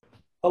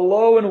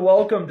Hello and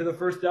welcome to the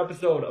first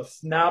episode of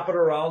Snap It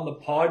Around the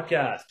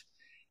podcast.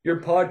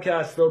 Your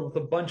podcast filled with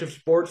a bunch of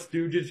sports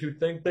stooges who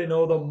think they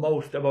know the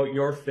most about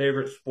your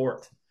favorite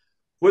sport.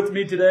 With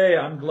me today,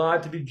 I'm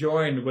glad to be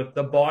joined with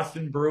the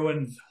Boston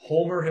Bruins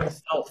Homer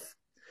himself,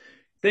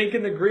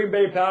 thinking the Green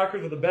Bay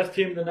Packers are the best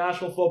team in the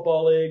National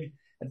Football League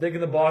and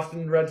thinking the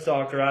Boston Red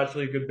Sox are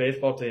actually a good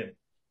baseball team.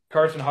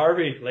 Carson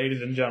Harvey,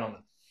 ladies and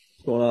gentlemen.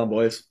 What's going on,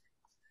 boys?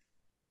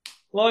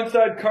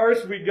 Alongside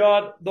Carson, we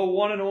got the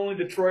one and only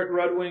Detroit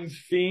Red Wings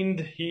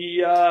fiend.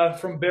 He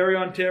from Barrie,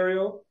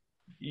 Ontario.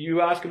 You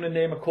ask him to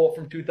name a Colt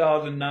from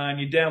 2009,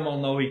 you damn well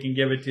know he can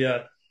give it to you.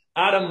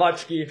 Adam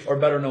Mutuchky, or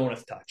better known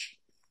as Touch.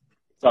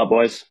 What's up,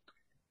 boys?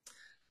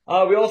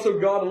 We also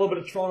got a little bit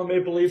of Toronto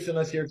Maple Leafs in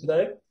us here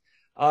today.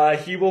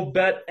 He will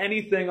bet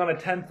anything on a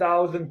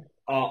 10,000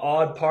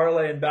 odd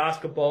parlay in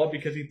basketball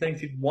because he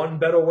thinks he's one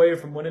bet away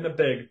from winning a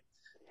big.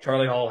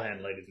 Charlie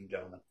Hollohan, ladies and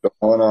gentlemen.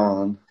 Going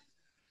on.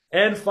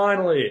 And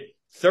finally,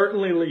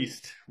 certainly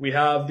least, we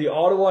have the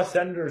Ottawa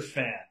Senators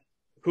fan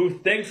who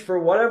thinks for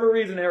whatever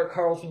reason Erik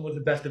Karlsson was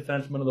the best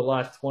defenseman of the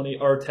last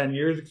 10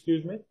 years,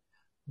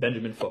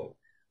 Benjamin Fowke.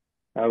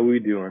 How we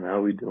doing?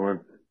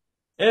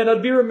 And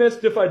I'd be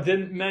remiss if I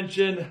didn't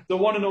mention the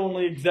one and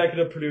only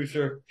executive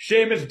producer,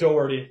 Seamus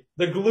Doherty,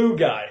 the glue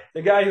guy,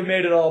 the guy who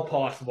made it all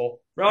possible.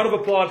 Round of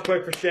applause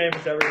quick for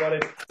Seamus, everybody.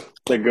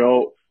 The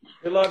GOAT.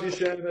 We love you,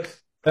 Seamus.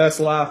 Best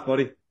laugh,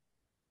 buddy.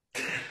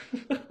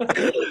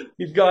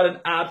 He's got an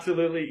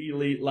absolutely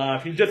elite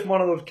laugh. He's just one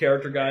of those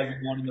character guys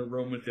who's one in the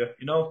room with you,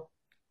 you know?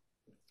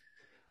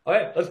 All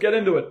right, let's get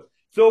into it.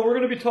 So we're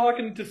going to be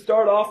talking to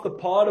start off the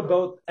pod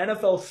about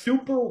NFL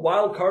Super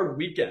Wildcard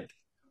Weekend.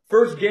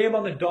 First game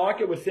on the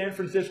docket was San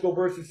Francisco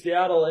versus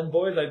Seattle. And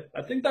boys,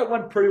 I think that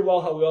went pretty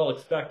well how we all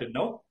expected,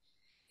 no?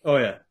 Oh,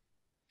 yeah.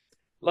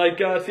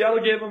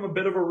 Seattle gave him a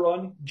bit of a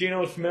run.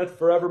 Geno Smith,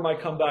 forever my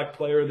comeback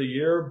player of the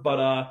year.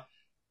 But,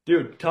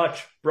 dude,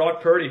 Touch,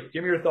 Brock Purdy,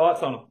 give me your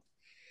thoughts on him.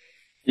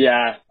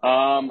 Yeah,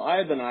 I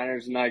had the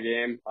Niners in that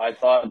game. I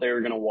thought they were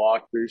going to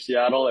walk through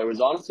Seattle. It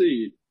was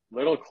honestly a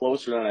little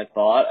closer than I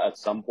thought at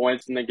some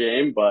points in the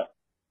game, but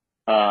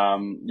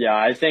yeah,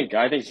 I think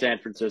San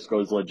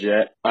Francisco is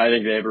legit. I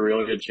think they have a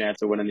really good chance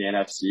of winning the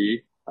NFC.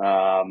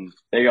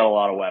 They got a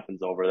lot of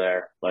weapons over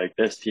there. Like,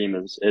 this team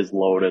is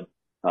loaded.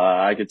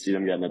 I could see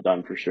them getting it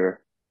done for sure.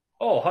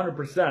 Oh,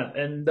 100%.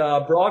 And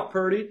Brock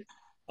Purdy is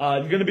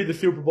going to be the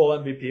Super Bowl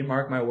MVP.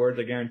 Mark my words,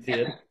 I guarantee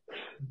it.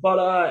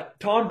 But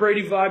Tom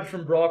Brady vibes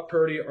from Brock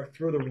Purdy are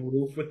through the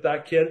roof with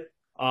that kid.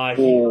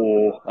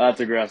 That's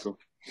aggressive.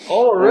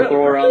 Oh, really? Don't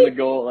throw around the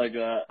GOAT like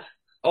that.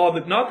 Oh,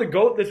 not the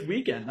GOAT this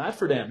weekend. That's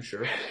for damn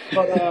sure.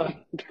 But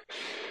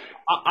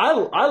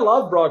I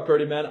love Brock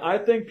Purdy, man. I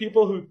think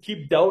people who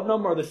keep doubting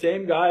him are the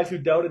same guys who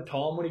doubted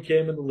Tom when he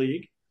came in the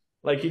league.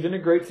 Like, he's in a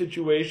great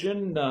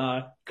situation.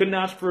 Couldn't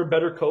ask for a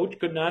better coach.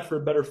 Couldn't ask for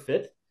a better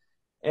fit.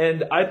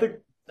 And I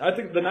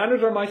think the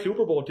Niners are my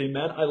Super Bowl team,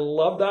 man. I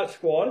love that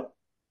squad.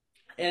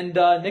 And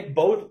Nick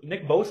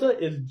Bosa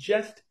is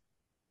just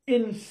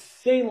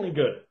insanely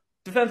good.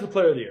 Defensive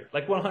player of the year.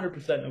 Like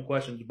 100%, no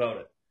questions about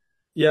it.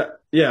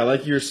 Yeah,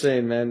 like you were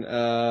saying, man.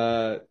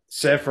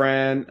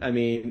 Safran, I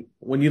mean,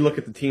 when you look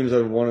at the teams that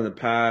have won in the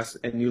past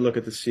and you look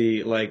at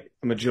a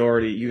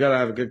majority, you got to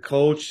have a good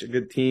coach, a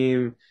good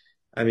team.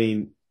 I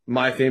mean,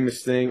 my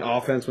famous thing,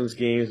 offense wins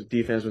games,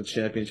 defense wins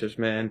championships,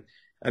 man.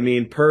 I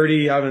mean,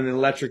 Purdy having an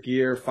electric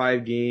year,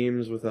 5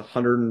 games with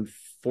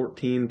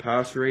 114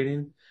 pass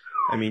rating.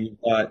 I mean,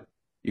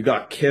 you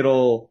got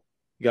Kittle,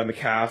 you got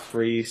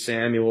McCaffrey,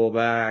 Samuel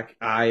back,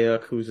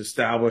 Ayuk, who's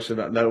established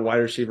that wide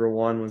receiver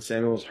one when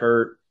Samuel's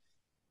hurt.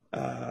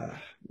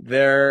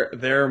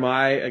 They're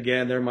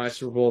my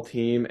Super Bowl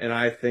team, and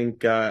I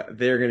think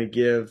they're gonna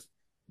give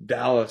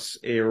Dallas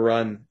a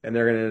run,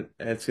 and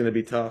it's gonna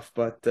be tough,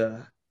 but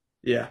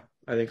yeah,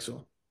 I think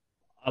so.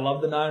 I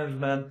love the Niners,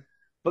 man.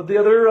 But the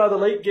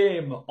late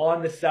game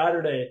on this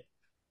Saturday,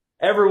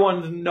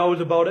 everyone knows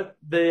about it.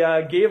 They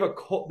gave the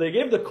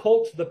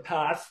Colts the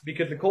pass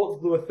because the Colts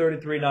blew a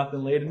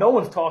 33-0 lead. And no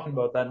one's talking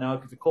about that now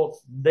because the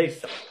Colts, they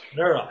suck.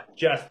 They're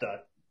just a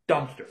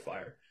dumpster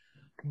fire.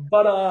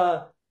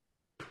 But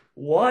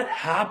what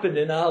happened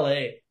in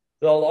LA?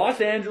 The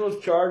Los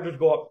Angeles Chargers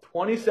go up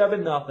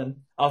 27-0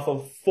 off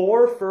of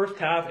 4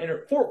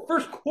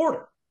 first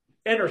quarter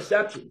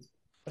interceptions.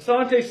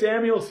 Asante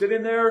Samuel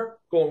sitting there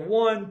going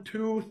 1,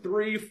 2,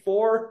 3,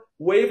 4,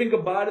 waving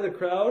goodbye to the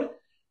crowd.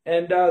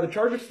 And the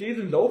Chargers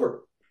season's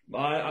over.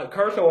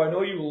 Carso, I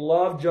know you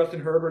love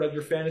Justin Herbert as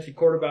your fantasy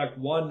quarterback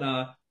one.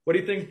 What do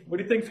you think? What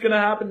do you think's going to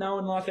happen now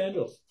in Los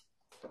Angeles?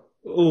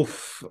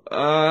 Oof.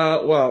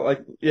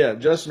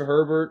 Justin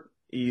Herbert.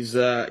 He's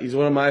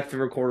one of my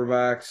favorite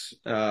quarterbacks.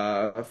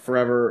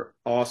 Forever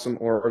awesome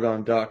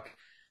Oregon Duck.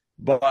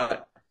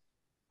 But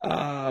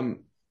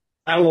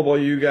I don't know about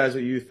you guys,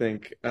 what you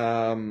think.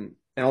 And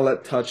I'll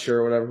let Touch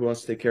or whatever who wants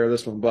to take care of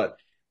this one. But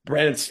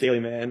Brandon Staley,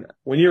 man,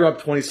 when you're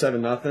up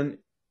 27-0,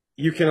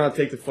 you cannot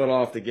take the foot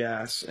off the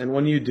gas. And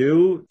when you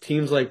do,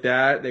 teams like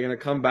that, they're going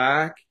to come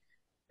back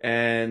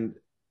and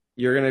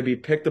you're going to be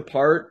picked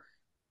apart.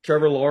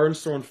 Trevor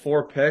Lawrence throwing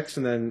 4 picks,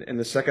 and then in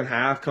the second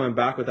half coming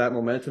back with that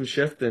momentum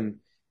shift and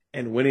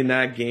winning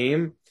that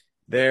game.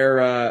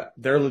 They're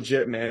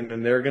legit, man,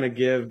 and they're gonna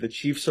give the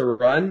Chiefs a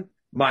run.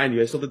 Mind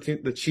you, I still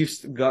the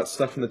Chiefs got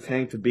stuff in the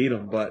tank to beat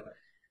them, but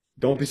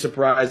don't be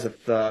surprised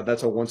if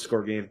that's a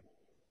one-score game.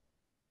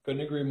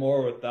 Couldn't agree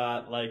more with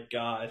that. Like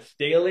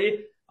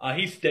Staley,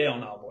 he's stale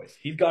now, boys.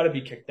 He's got to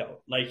be kicked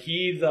out. Like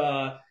he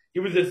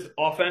was this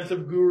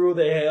offensive guru.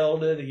 They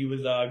hailed it. He was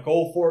a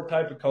go for it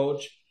type of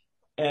coach.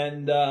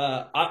 And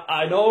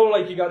I know,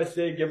 like, you got to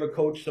say, give a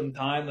coach some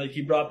time. Like,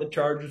 he brought the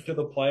Chargers to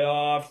the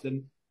playoffs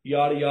and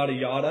yada, yada,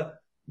 yada.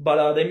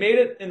 But they made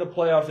it in the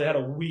playoffs. They had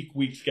a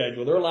weak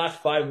schedule. Their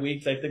last 5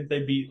 weeks, I think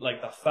they beat,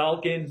 like, the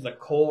Falcons, the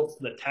Colts,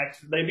 the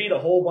Texans. They beat a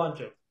whole bunch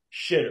of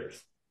shitters.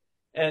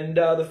 And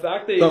the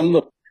fact they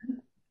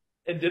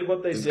and did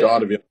what they did. Got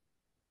to be.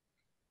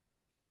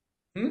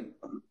 Hmm?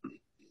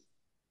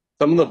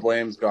 Some of the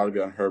blame's got to be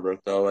on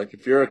Herbert, though. Like,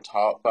 if you're a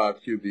top 5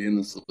 QB in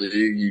this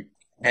league, you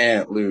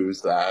can't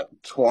lose that.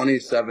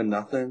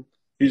 27-0.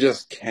 You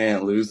just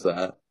can't lose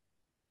that.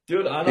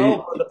 Dude, I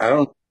know. I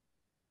don't.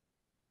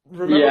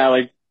 Remember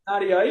like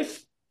Matty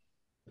Ice?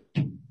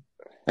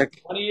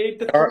 28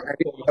 to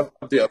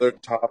 3. The other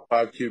top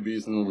 5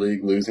 QBs in the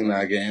league losing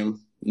that game.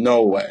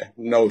 No way.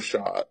 No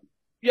shot.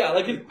 Yeah,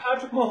 like if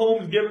Patrick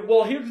Mahomes given.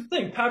 Well, here's the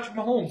thing: Patrick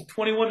Mahomes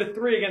 21 to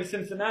 3 against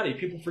Cincinnati.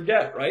 People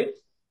forget, right?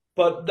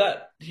 But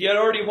that he had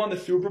already won the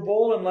Super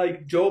Bowl, and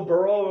like Joe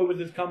Burrow, it was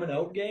his coming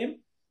out game.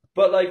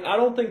 But like, I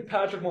don't think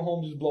Patrick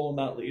Mahomes is blowing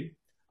that lead.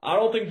 I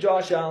don't think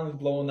Josh Allen is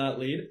blowing that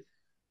lead.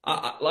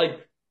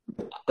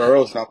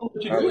 Burrow's not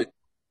blowing that lead.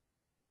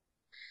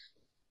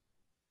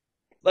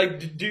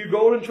 Like, do you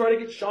go and try to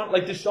get Sean?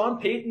 Like, does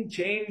Sean Payton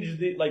change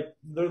the like?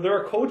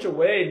 They're a coach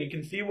away, and you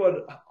can see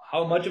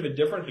how much of a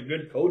difference a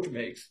good coach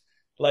makes.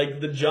 Like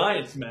the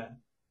Giants, man,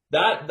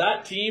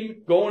 that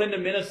team going into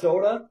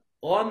Minnesota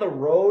on the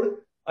road,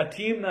 a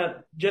team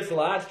that just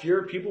last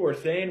year people were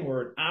saying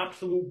were an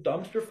absolute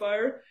dumpster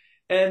fire,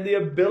 and the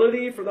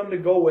ability for them to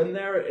go in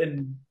there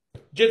and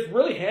just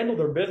really handle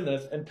their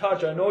business and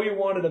touch. I know you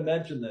wanted to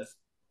mention this.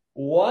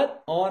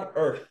 What on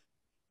earth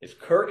is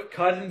Kirk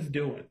Cousins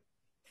doing?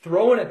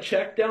 Throwing a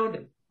check down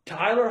to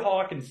Tyler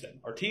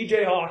Hawkinson or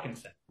TJ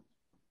Hawkinson.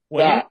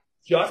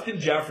 Justin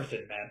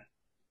Jefferson, man.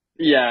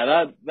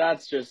 Yeah,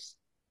 that's just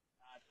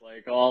bad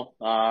play call.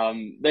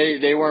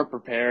 They weren't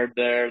prepared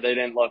there. They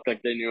didn't look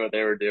like they knew what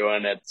they were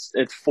doing. It's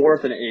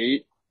 4th and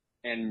 8,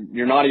 and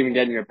you're not even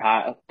getting your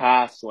pass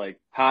past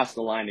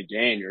the line to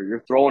gain.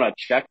 You're throwing a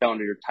check down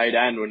to your tight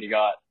end when you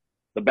got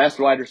the best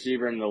wide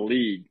receiver in the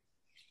league,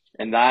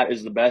 and that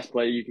is the best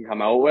play you can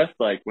come out with.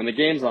 Like when the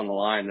game's on the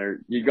line,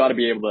 you got to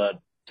be able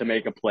to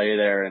make a play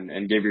there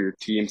and give your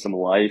team some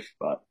life.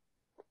 But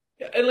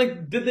and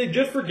like, did they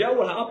just forget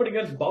what happened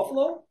against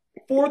Buffalo?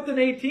 4th and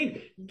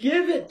 18.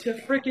 Give it to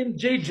freaking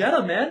Jay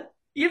Jetta, man.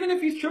 Even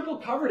if he's triple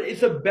covered,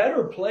 it's a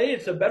better play.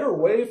 It's a better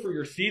way for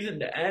your season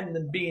to end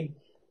than being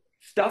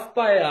stuffed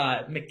by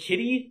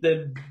McKitty,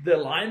 the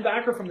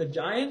linebacker from the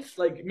Giants,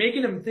 like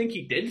making him think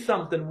he did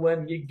something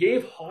when you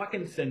gave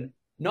Hawkinson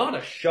not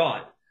a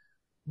shot.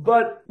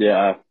 But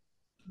yeah,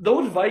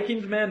 those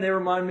Vikings, man, they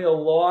remind me a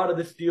lot of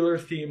the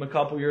Steelers team a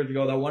couple years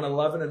ago that won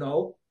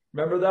 11-0.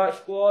 Remember that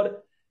squad?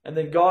 And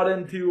then got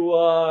into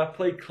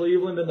play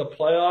Cleveland in the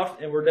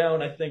playoffs, and we're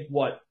down, I think,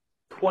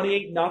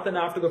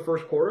 28-0 after the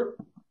first quarter.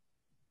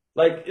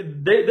 Like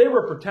they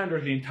were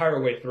pretenders the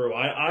entire way through.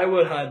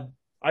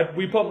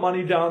 We put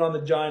money down on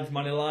the Giants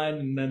money line,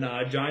 and then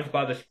Giants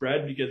by the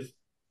spread because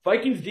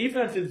Vikings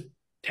defense is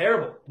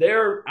terrible.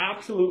 They're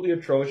absolutely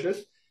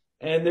atrocious,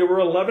 and they were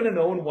 11-0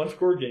 in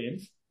one-score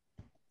games.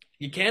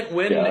 You can't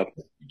win. Yeah.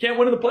 You can't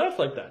win in the playoffs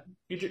like that.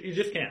 You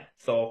just can't.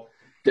 So.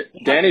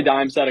 Danny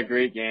Dimes had a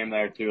great game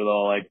there too,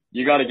 though. Like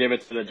you got to give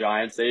it to the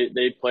Giants.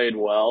 They played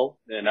well,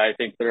 and I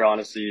think they're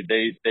honestly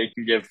they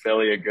can give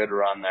Philly a good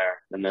run there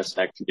in this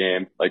next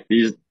game. Like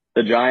the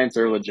Giants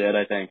are legit.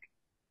 I think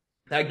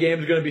that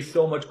game's going to be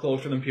so much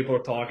closer than people are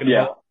talking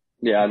about.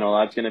 Yeah, no,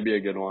 that's going to be a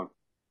good one.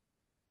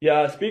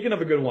 Yeah, speaking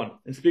of a good one,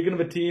 and speaking of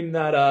a team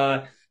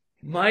that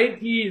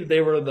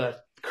they were the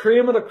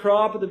cream of the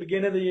crop at the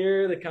beginning of the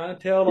year. They kind of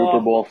tailed off.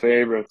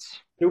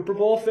 Super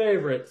Bowl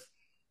favorites.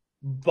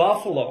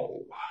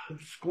 Buffalo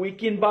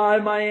squeaking by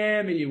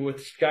Miami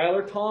with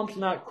Skylar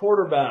Thompson at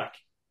quarterback.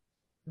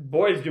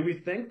 Boys, do we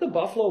think the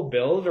Buffalo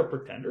Bills are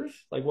pretenders?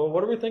 Like, well,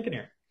 what are we thinking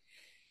here?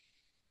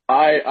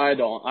 I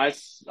don't. I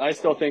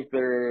still think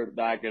they're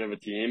that good of a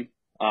team.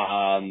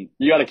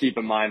 You got to keep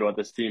in mind what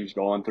this team's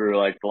going through,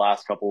 like the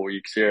last couple of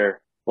weeks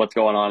here. What's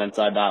going on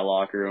inside that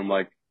locker room?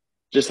 Like,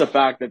 just the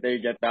fact that they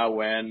get that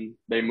win,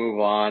 they move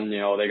on. You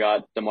know, they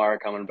got DeMar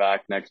coming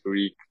back next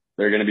week.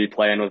 They're going to be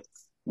playing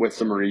with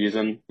some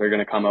reason. They're going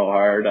to come out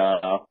hard.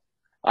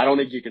 I don't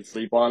think you can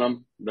sleep on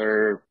them.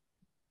 They're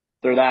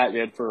that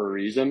good for a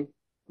reason.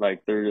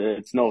 Like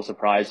it's no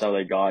surprise how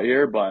they got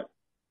here, but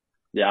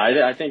yeah,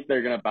 I think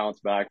they're going to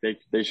bounce back.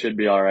 They should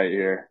be all right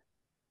here.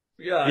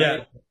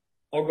 Yeah.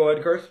 I'll go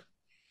ahead, Chris.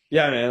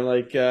 Yeah, man.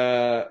 Like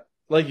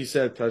you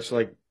said, Touch,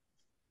 like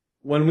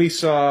when we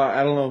saw,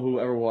 I don't know who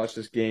ever watched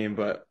this game,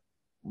 but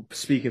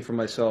speaking for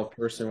myself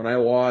personally, when I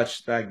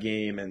watched that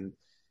game and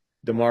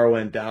DeMar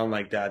went down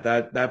like that,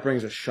 that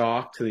brings a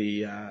shock to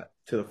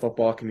the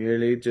football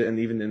community and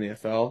even in the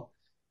NFL.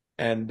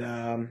 And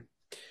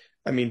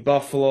I mean,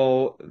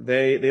 Buffalo,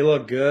 they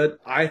look good.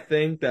 I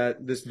think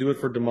that this do it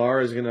for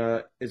DeMar is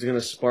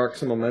gonna spark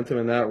some momentum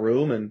in that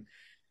room. And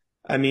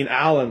I mean,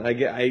 Allen,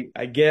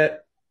 I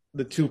get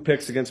the two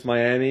picks against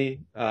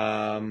Miami,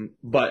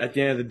 but at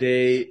the end of the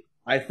day,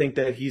 I think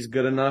that he's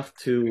good enough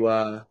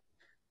to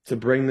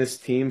bring this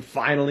team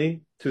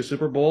finally to a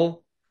Super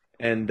Bowl.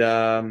 And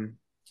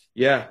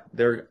yeah,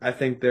 I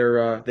think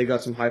they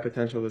got some high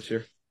potential this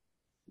year.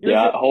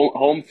 Yeah,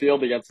 home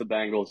field against the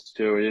Bengals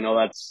too. You know,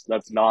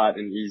 that's not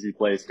an easy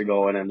place to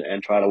go in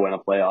and try to win a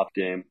playoff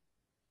game.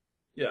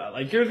 Yeah,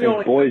 like here's the And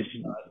only boys,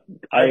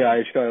 I-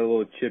 I just got a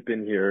little chip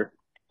in here.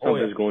 Oh,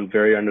 Something's yeah. going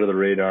very under the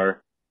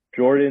radar.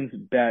 Jordan's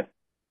bet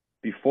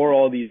before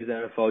all these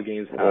NFL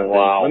games happen.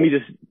 Wow. Let me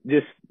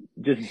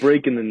just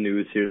breaking the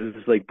news here. This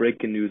is like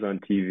breaking news on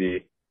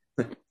TV.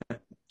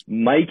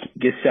 Mike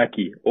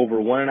Gesicki, over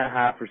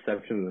 1.5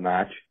 receptions in the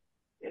match,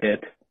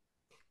 hit.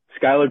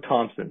 Skylar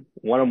Thompson,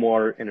 one or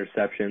more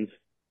interceptions,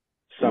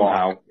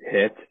 somehow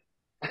hit.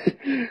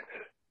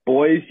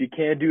 Boys, you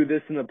can't do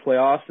this in the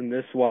playoffs, and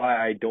this is why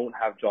I don't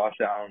have Josh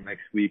Allen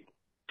next week.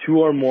 2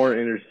 or more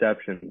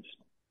interceptions.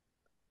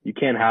 You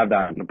can't have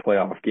that in a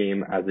playoff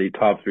game as a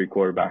top 3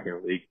 quarterback in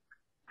the league.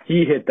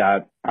 He hit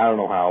that. I don't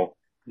know how.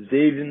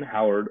 Xavier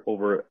Howard,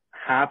 over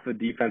half of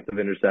defensive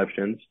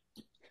interceptions.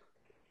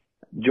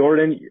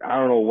 Jordan, I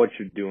don't know what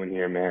you're doing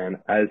here,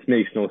 man. This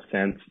makes no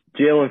sense.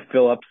 Jalen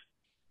Phillips,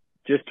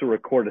 just to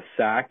record a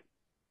sack.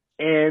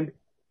 And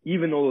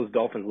even though those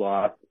Dolphins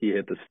lost, he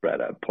hit the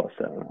spread at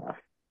 +7.5.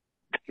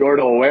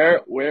 Jordan,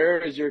 where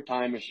is your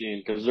time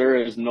machine? Because there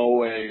is no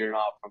way you're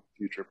not from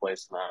future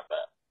placing that bet.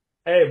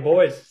 Hey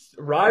boys,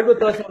 ride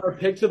with us on our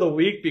picks of the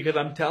week because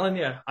I'm telling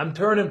you, I'm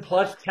turning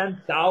plus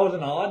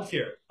 10,000 odds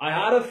here. I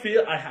had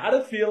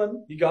a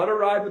feeling you got to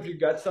ride with your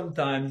gut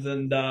sometimes.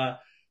 And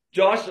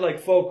Josh,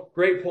 like Fowke,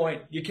 great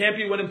point. You can't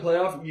be winning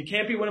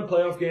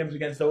playoff games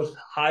against those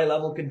high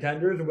level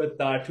contenders with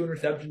 2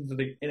 interceptions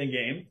in a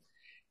game.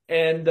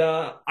 And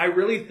I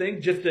really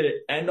think, just to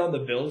end on the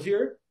Bills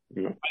here,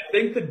 I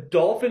think the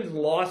Dolphins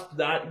lost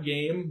that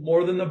game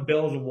more than the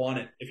Bills won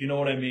it, if you know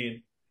what I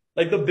mean.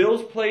 Like the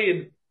Bills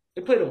played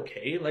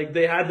okay. Like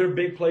they had their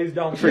big plays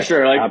down For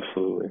sure. Like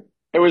Absolutely.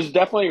 it was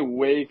definitely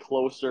way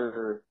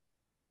closer.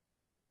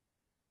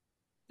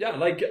 Yeah,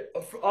 like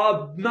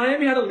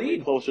Miami had a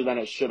lead. Closer than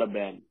it should have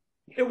been.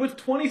 It was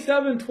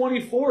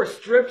 27-24,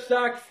 strip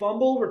sack,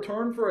 fumble,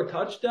 return for a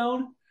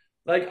touchdown.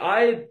 Like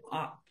I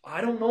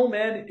don't know,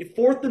 man.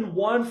 4th and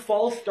 1,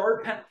 false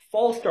start after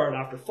false start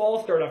after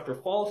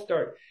false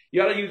start.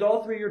 You got to use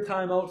all 3 of your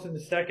timeouts in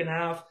the second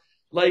half.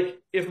 Like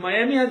if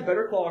Miami has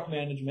better clock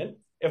management,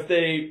 if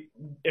they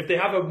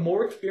have a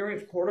more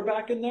experienced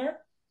quarterback in there,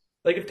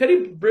 like if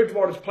Teddy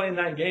Bridgewater's playing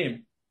that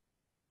game,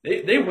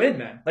 they win,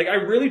 man. Like I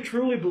really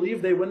truly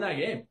believe they win that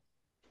game.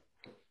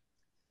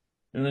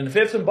 And then if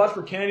it's and buts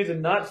for candies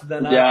and nuts,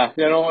 then Yeah,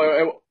 you know,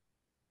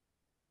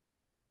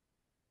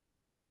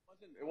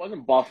 it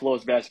wasn't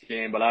Buffalo's best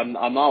game, but I'm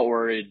not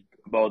worried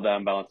about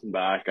them bouncing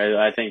back.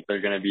 I think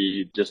they're gonna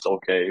be just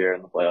okay here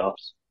in the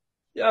playoffs.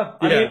 yeah,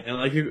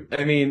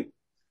 I mean,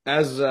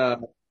 as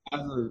an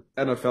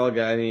NFL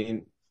guy, I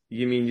mean,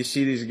 you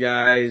see these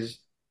guys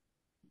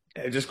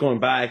just going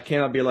back.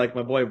 Cannot be like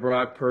my boy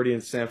Brock Purdy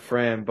and San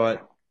Fran,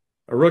 but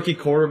a rookie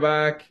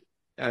quarterback.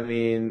 I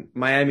mean,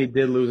 Miami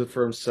did lose it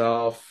for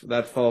himself.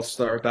 That false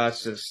start,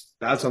 that's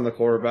on the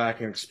quarterback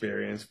and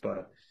experience.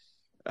 But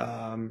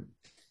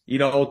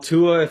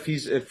Tua,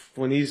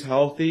 when he's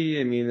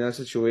healthy, I mean, in that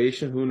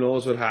situation, who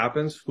knows what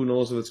happens? Who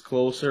knows if it's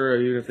closer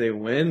or even if they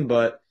win?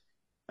 But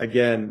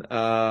again,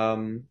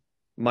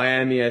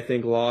 Miami, I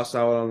think, lost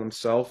out on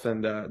themselves,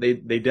 and they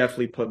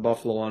definitely put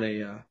Buffalo on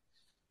it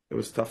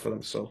was tough for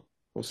them. So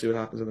we'll see what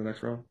happens in the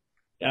next round.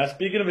 Yeah,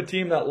 speaking of a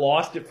team that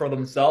lost it for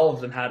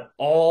themselves and had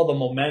all the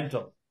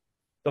momentum,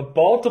 the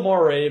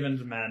Baltimore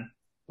Ravens, man.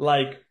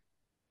 Like,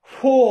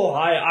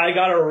 I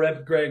got to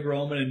rip Greg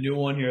Roman a new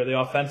one here, the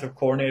offensive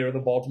coordinator of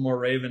the Baltimore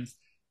Ravens.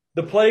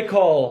 The play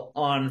call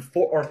on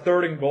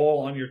 3rd and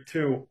goal on your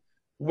 2,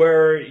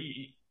 where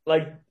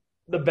like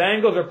the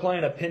Bengals are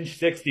playing a pinch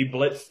 60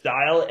 blitz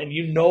style, and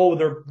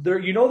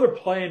they're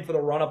playing for the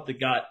run up the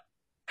gut.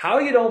 How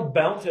you don't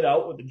bounce it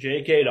out with the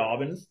J.K.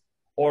 Dobbins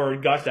or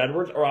Gus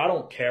Edwards, or I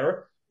don't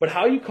care, but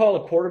how you call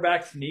a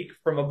quarterback sneak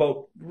from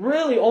about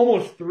really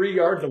almost 3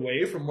 yards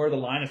away from where the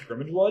line of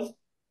scrimmage was,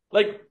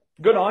 like,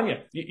 good on you.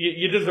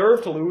 You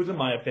deserve to lose, in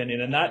my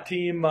opinion. And that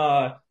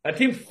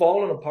team's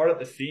falling apart at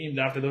the seams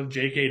after those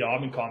J.K.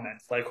 Dobbins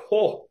comments. Like,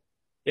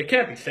 you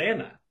can't be saying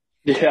that.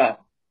 Yeah.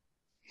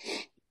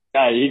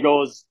 Yeah, he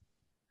goes,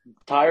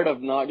 tired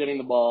of not getting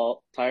the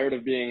ball, tired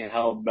of being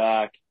held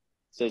back.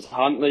 Says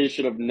Huntley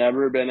should have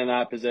never been in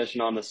that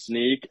position on the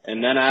sneak,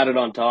 and then added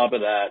on top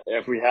of that,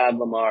 if we had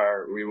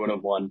Lamar, we would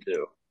have won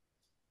too.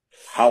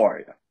 How are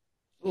you?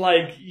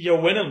 like you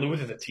win and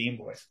lose as a team,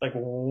 boys. Like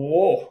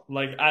whoa,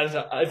 like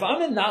if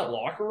I'm in that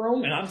locker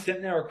room and I'm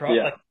sitting there across,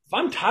 Yeah. like if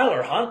I'm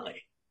Tyler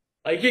Huntley,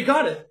 like you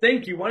gotta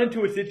think you went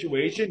into a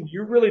situation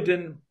you really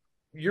didn't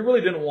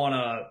want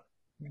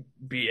to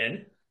be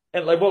in,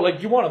 and like well,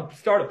 like you want to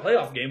start a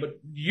playoff game, but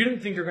you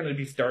didn't think you're going to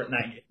be starting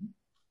that game,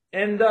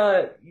 and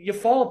you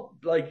fall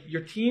like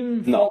your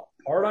team No. falls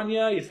apart on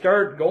you. You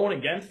start going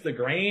against the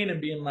grain and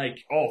being like,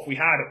 oh, if we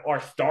had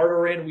our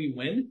starter in, we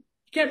win.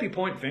 You can't be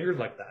pointing fingers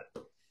like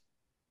that.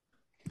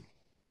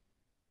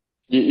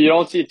 You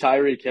don't see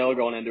Tyreek Hill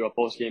going into a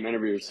post game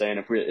interview saying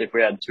if we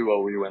had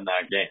 2-0, we win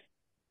that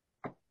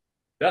game.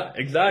 Yeah,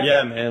 exactly.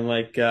 Yeah, man.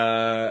 Like,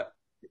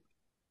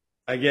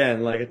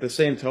 again, like at the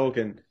same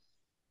token,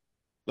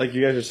 like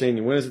you guys are saying,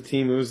 you win as a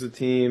team, lose the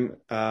team.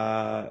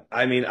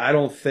 I mean, I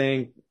don't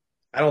think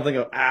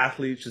an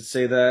athlete should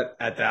say that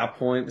at that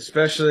point,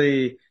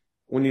 especially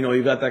when you know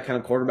you got that kind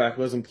of quarterback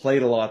who hasn't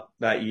played a lot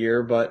that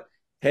year. But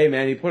hey,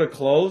 man, you put it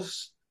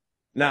close.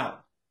 Now,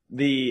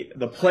 the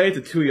play at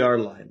the 2 yard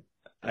line,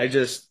 I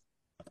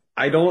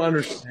don't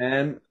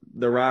understand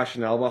the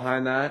rationale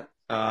behind that.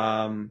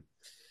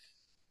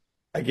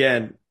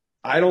 Again,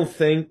 I don't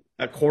think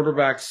a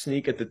quarterback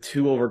sneak at the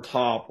two over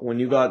top when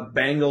you got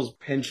Bengals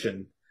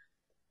pinching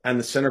and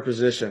the center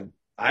position.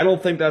 I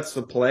don't think that's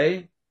the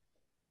play,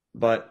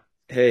 but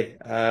hey,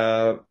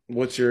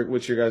 what's your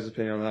guys'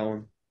 opinion on that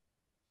one?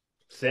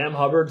 Sam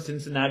Hubbard,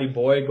 Cincinnati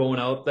boy, going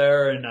out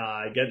there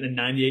and getting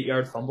a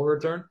 98-yard fumble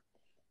return.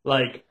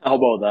 Like, How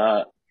about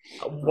that?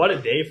 what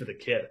a day for the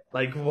kid.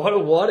 Like,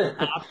 what an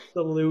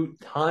absolute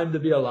time to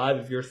be alive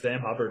if you're Sam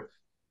Hubbard.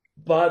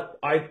 But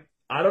I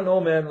don't know,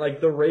 man. Like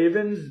the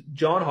Ravens,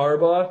 John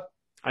Harbaugh,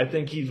 I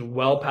think he's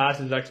well past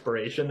his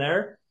expiration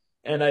there.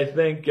 And I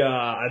think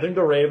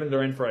the Ravens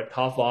are in for a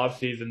tough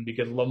offseason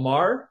because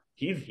Lamar,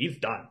 he's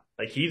done.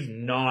 Like he's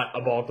not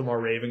a Baltimore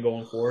Raven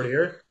going forward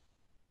here.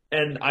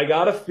 And I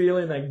got a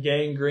feeling that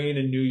Gang Green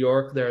in New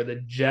York there, the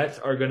Jets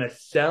are gonna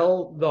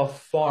sell the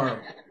farm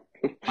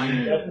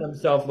on getting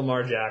themselves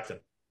Lamar Jackson.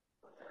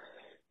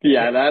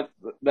 Yeah,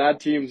 that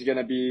team's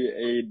gonna be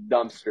a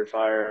dumpster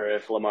fire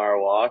if Lamar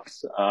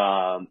walks.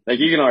 Like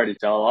you can already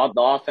tell,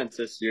 the offense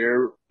this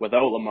year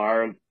without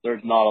Lamar,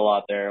 there's not a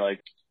lot there.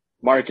 Like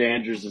Mark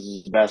Andrews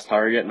is his best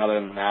target, and other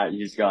than that,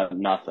 he's got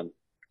nothing.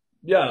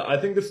 Yeah, I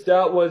think the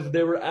stat was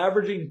they were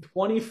averaging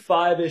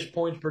 25-ish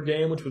points per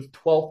game, which was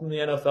 12th in the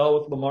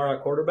NFL with Lamar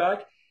at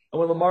quarterback. And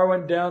when Lamar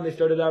went down, they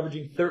started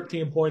averaging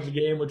 13 points a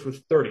game, which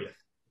was 30th.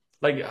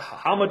 Like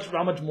how much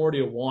more do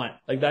you want?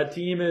 Like that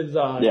team is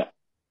Yeah,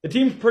 the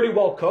team's pretty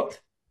well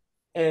cooked.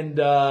 And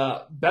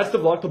best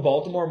of luck to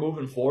Baltimore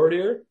moving forward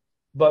here.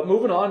 But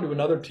moving on to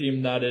another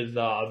team that is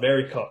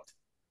very cooked.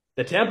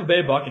 The Tampa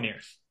Bay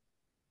Buccaneers.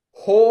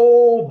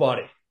 Oh,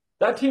 buddy.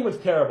 That team was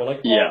terrible.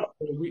 Like, yeah.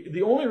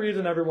 the only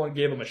reason everyone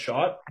gave him a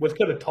shot was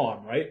because of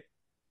Tom, right?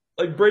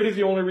 Like, Brady's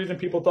the only reason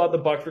people thought the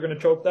Bucs were going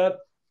to choke that.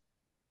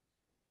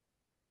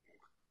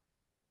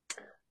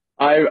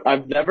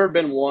 I've never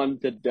been one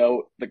to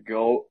doubt the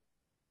GOAT.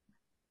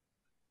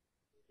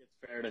 It's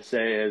fair to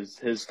say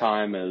his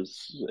time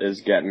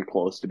is getting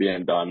close to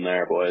being done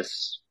there,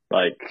 boys.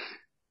 Like,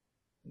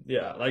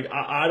 Yeah, like,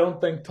 I don't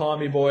think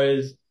Tommy Boy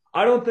is.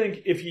 I don't think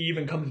if he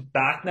even comes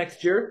back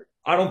next year,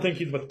 I don't think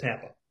he's with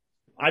Tampa.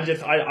 I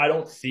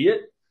don't see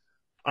it.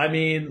 I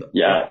mean,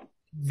 yeah,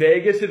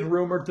 Vegas is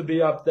rumored to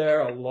be up there.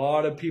 A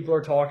lot of people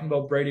are talking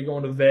about Brady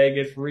going to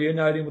Vegas,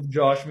 reuniting with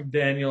Josh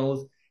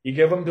McDaniels. You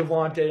give him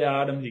Devontae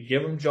Adams, you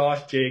give him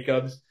Josh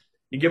Jacobs,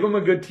 you give him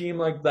a good team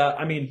like that.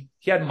 I mean,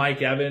 he had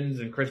Mike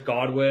Evans and Chris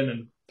Godwin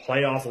and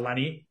playoff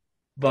Lenny,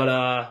 but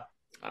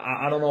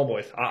I don't know,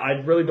 boys. I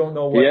really don't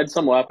know he what. had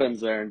some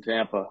weapons there in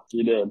Tampa.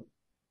 He did.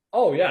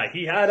 Oh yeah,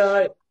 he had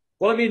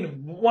well, I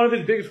mean, one of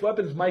his biggest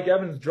weapons, Mike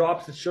Evans,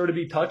 drops is sure to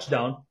be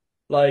touchdown.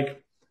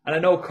 Like, and I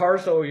know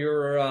Carso,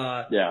 you're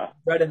Yeah.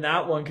 read in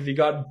that one because he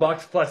got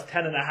Bucks plus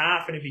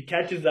 10.5, and if he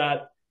catches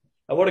that,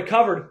 I would have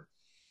covered.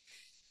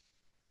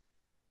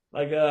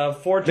 Like,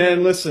 fortunate.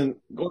 Man, listen,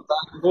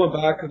 going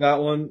back to that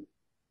one.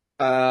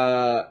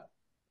 Uh,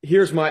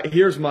 here's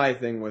my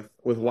thing with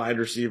wide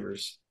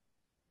receivers.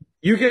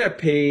 You get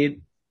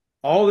paid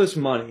all this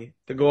money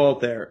to go out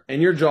there,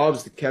 and your job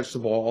is to catch the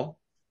ball.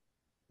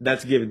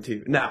 That's given to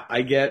you. Now,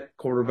 I get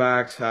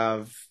quarterbacks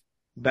have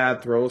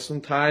bad throws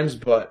sometimes,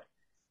 but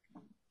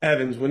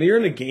Evans, when you're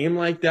in a game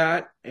like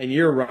that and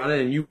you're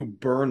running and you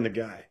burn the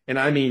guy, and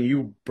I mean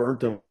you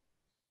burnt him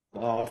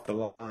off the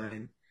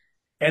line,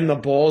 and the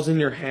ball's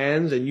in your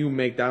hands and you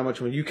make that much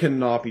money, you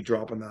cannot be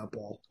dropping that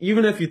ball.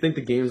 Even if you think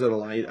the game's out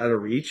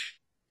of reach,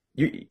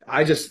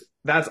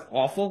 that's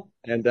awful.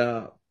 And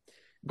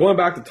going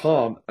back to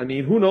Tom, I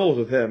mean, who knows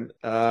with him?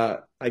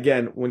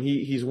 Again, when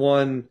he's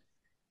won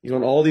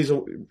all these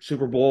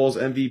Super Bowls,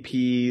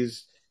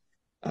 MVPs.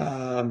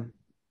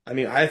 I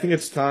mean, I think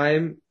it's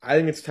time. I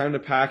think it's time to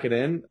pack it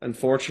in.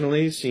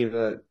 Unfortunately, seeing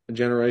a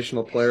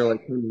generational player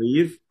like him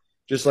leave,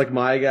 just like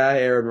my guy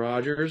Aaron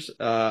Rodgers,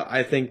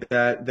 I think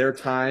that their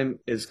time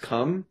is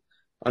come.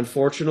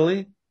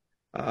 Unfortunately,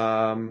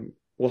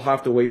 we'll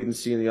have to wait and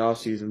see in the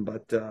offseason.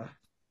 But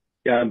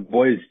Yeah,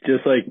 boys,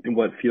 just like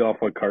what feed off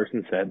what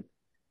Carson said,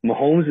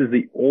 Mahomes is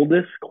the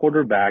oldest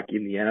quarterback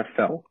in the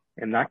NFL,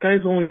 and that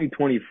guy's only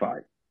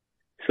 25.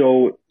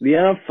 So the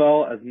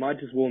NFL, as much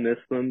as we'll miss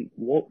them,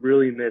 won't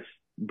really miss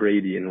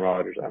Brady and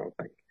Rodgers, I don't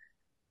think,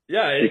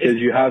 Yeah, because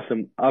you have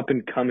some up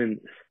and coming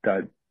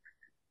studs.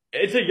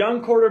 it's a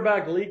young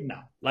quarterback league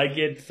now. Like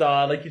it's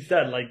like you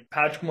said, like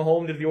Patrick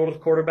Mahomes is the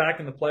oldest quarterback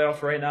in the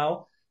playoffs right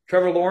now.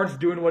 Trevor Lawrence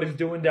doing what he's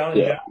doing down in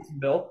Yeah.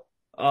 Jacksonville.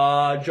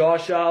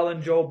 Josh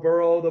Allen, Joe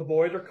Burrow, the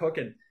boys are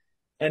cooking.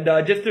 And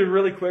just to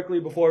really quickly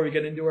before we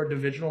get into our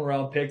divisional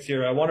round picks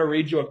here, I want to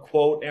read you a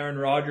quote Aaron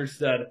Rodgers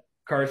said,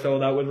 Carso,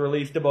 that was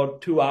released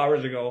about 2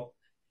 hours ago.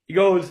 He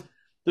goes,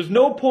 "There's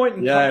no point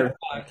in coming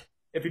back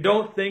if you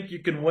don't think you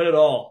can win it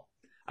all.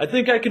 I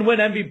think I can win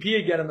MVP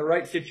again in the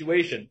right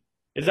situation.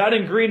 Is that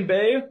in Green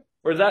Bay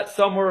or is that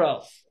somewhere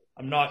else?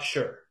 I'm not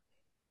sure."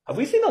 Have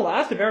we seen the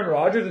last of Aaron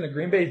Rodgers in the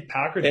Green Bay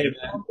Packers? Hey,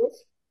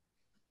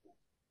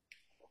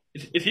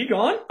 Is he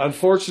gone?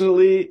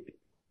 unfortunately,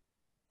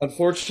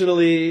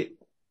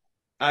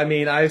 I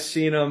mean, I've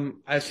seen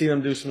him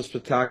do some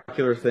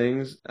spectacular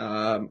things.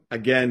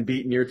 Again,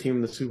 beating your team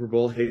in the Super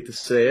Bowl. Hate to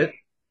say it,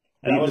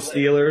 That beating the was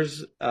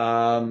Steelers.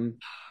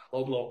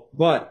 low blow.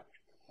 But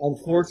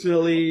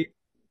unfortunately,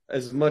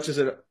 as much as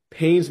it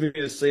pains me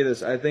to say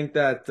this, I think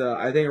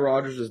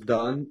Rodgers is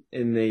done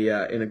in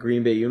a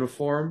Green Bay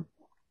uniform.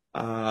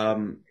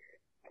 Um,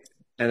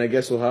 and I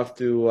guess we'll have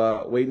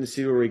to wait and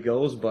see where he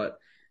goes. But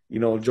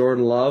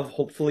Jordan Love,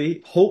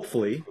 hopefully,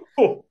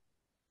 Oh,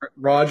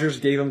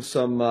 Rodgers gave him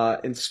some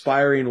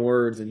inspiring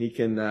words, and he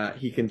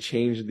can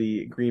change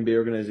the Green Bay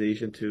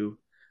organization to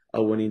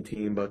a winning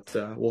team. But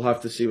we'll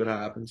have to see what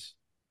happens.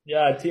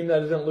 yeah, a team that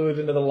doesn't lose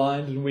into the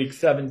Lions in Week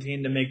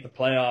 17 to make the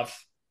playoffs.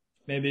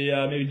 Maybe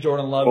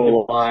Jordan Love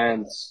Full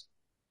Lions.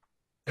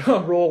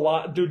 can roll a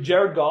lot. Dude,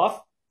 Jared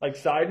Goff, like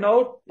side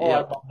note, I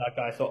Yep. love that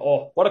guy.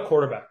 So, what a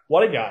quarterback.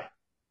 What a guy.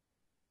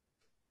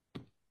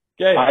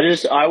 Okay.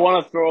 I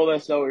want to throw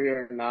this out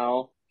here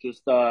now.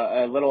 Just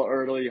a little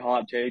early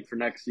hot take for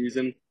next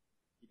season.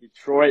 The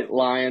Detroit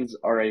Lions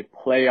are a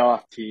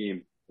playoff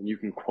team, and you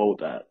can quote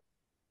that.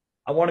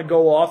 I want to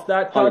go off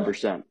that touch,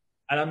 100%.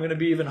 and I'm going to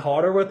be even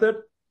hotter with it.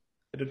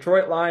 The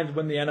Detroit Lions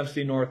win the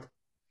NFC North.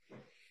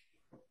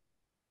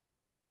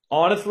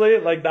 Honestly,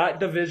 like that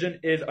division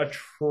is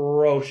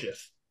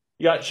atrocious.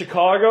 You got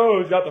Chicago,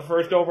 who's got the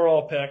first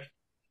overall pick.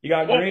 You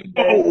got Green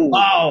Bay.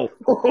 Wow.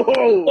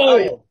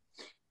 Oh!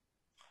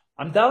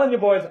 I'm telling you,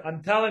 boys.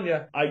 I'm telling you.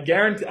 I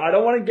guarantee. I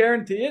don't want to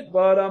guarantee it,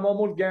 but I'm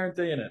almost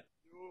guaranteeing it.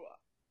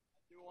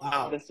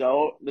 Wow. This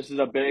out. This is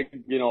a big,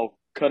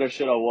 coulda,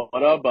 shoulda,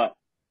 woulda. But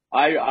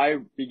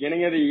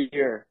beginning of the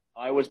year,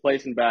 I was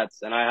placing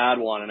bets, and I had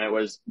one, and it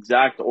was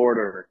exact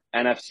order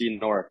NFC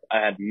North. I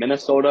had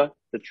Minnesota,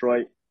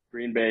 Detroit,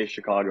 Green Bay,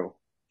 Chicago.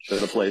 Should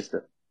have placed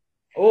it.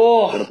 Should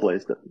have Oh,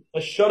 placed it.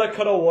 the shoulda,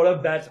 coulda,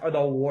 woulda bets are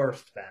the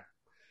worst, man.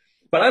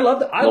 But I love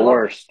that. The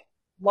worst.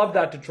 Love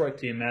that Detroit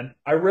team, man.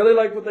 I really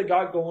like what they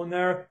got going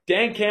there.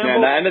 Dan Man,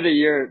 Campbell. the end of the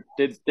year,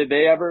 did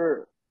they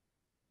ever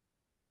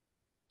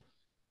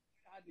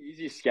had an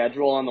easy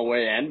schedule on the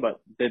way in?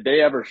 But did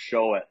they ever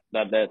show it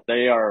that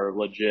they are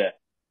legit?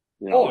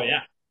 Oh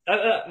yeah,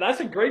 that's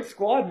a great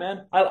squad,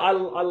 man. I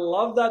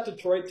love that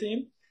Detroit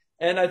team,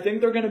 and I think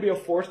they're going to be a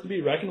force to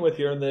be reckoned with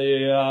here in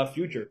the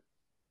future.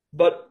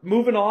 But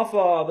moving off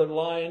the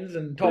Lions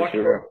and For talking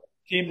sure. about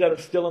teams that are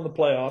still in the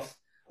playoffs,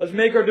 let's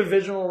make our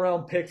divisional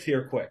round picks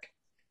here quick.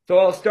 So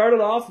I'll start it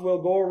off.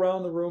 We'll go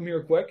around the room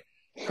here quick.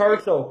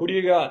 Carso, who do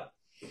you got?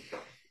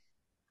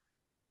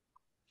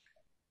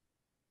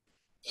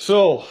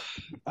 So,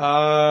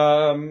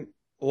 lot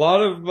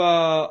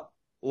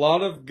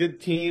of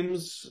good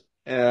teams.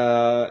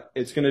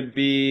 It's gonna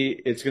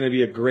be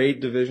a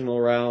great divisional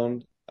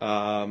round.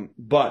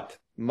 But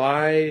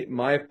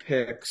my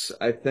picks,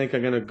 I think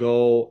I'm gonna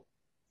go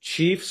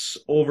Chiefs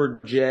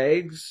over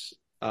Jags,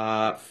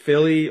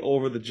 Philly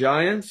over the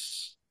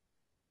Giants,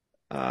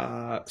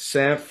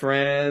 San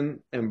Fran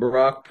and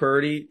Brock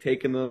Purdy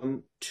taking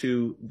them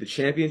to the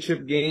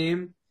championship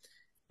game,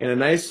 and a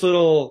nice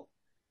little.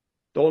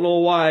 Don't know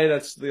why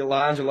the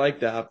lines are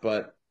like that,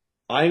 but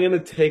I'm going to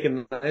take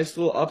a nice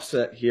little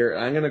upset here.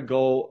 I'm going to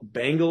go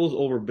Bengals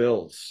over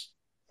Bills.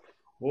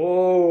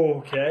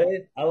 Whoa,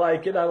 okay. I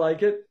like it. I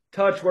like it.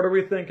 Touch, what are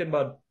we thinking,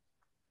 bud?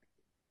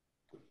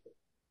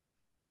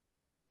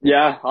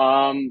 Yeah.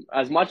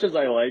 As much as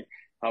I like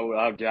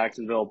how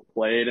Jacksonville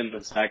played in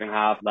the second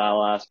half of that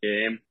last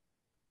game,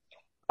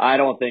 I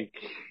don't think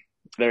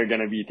they're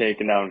gonna be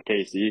taking down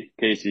KC.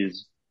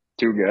 KC's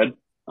too good.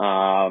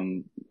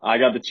 I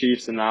got the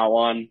Chiefs in that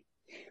one.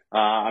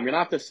 I'm gonna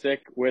have to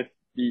stick with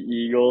the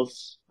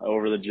Eagles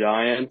over the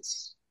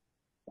Giants.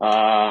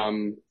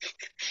 San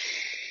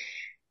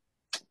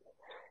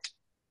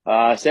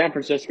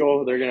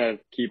Francisco, they're gonna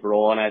keep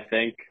rolling, I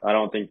think. I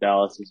don't think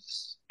Dallas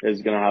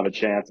is gonna have a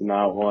chance in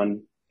that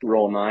one.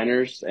 Roll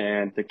Niners.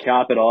 And to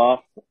cap it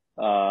off,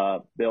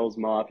 Bills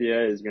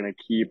Mafia is gonna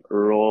keep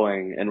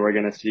rolling, and we're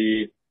gonna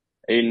see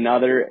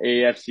another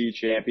AFC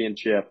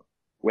championship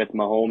with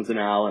Mahomes and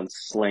Allen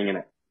slinging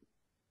it.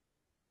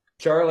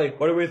 Charlie,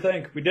 what do we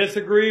think? We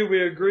disagree,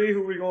 we agree,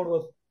 who are we going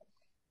with?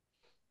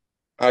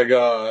 I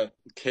got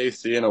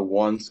KC in a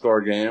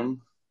one-score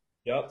game.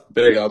 Yep.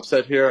 Big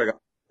upset here. I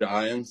got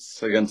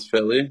Giants against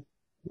Philly.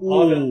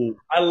 Love it. Ooh.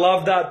 I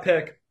love that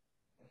pick.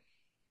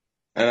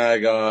 And I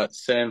got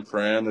San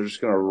Fran. They're just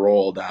going to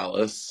roll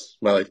Dallas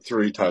by like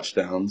 3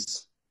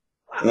 touchdowns.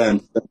 And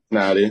then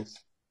Cincinnati.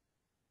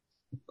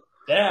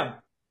 Damn.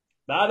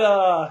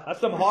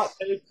 That's some hot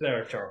takes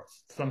there,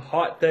 Charles. Some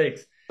hot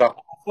takes. So,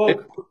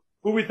 Folks,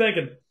 who we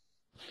thinking?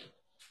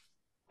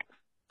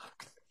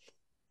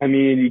 I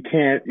mean, you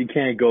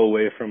can't go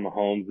away from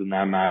Mahomes in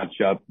that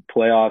matchup.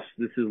 Playoffs.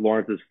 This is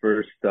Lawrence's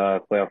first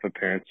playoff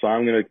appearance, so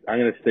I'm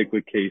gonna stick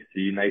with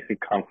KC. Nice and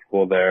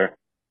comfortable there.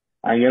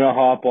 I'm gonna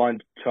hop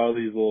on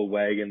Charlie's little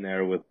wagon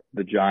there with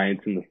the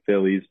Giants and the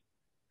Phillies.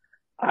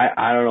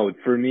 I don't know.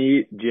 For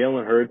me,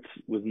 Jalen Hurts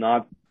was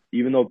not.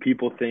 Even though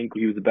people think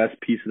he was the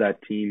best piece of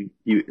that team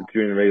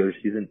during the regular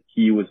season,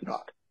 he was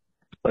not.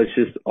 Let's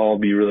just all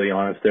be really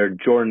honest there.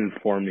 Jordan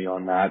informed me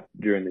on that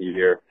during the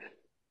year.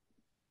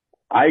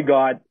 I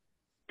got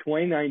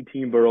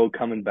 2019 Burrow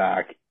coming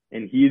back,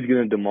 and he's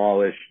going to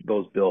demolish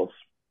those Bills.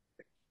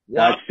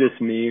 That's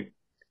just me.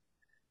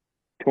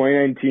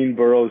 2019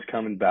 Burrow's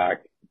coming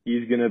back.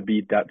 He's going to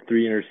beat that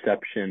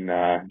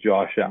 3-interception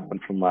Josh Allen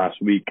from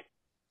last week.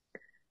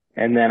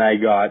 And then I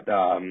got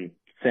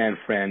San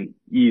Fran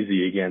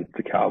easy against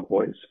the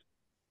Cowboys.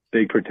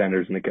 Big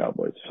pretenders in the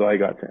Cowboys. So I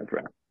got San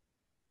Fran.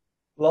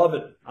 Love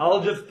it.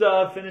 I'll just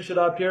finish it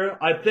up here.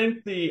 I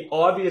think the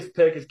obvious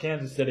pick is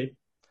Kansas City.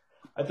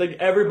 I think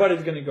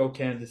everybody's going to go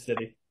Kansas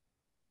City.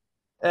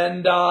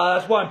 And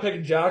that's why I'm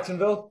picking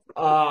Jacksonville.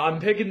 I'm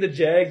picking the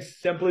Jags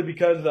simply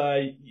because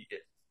I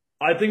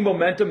think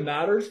momentum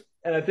matters.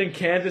 And I think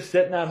Kansas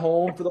sitting at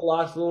home for the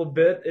last little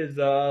bit is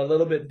a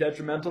little bit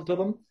detrimental to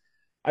them.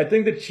 I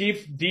think the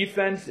Chiefs'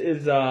 defense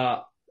is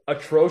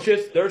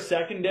atrocious. Their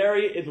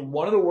secondary is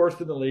one of the worst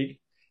in the league.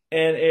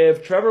 And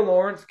if Trevor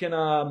Lawrence can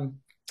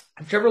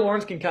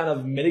kind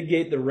of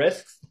mitigate the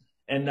risks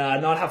and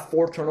not have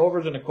 4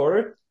 turnovers in a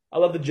quarter, I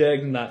love the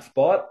Jags in that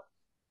spot.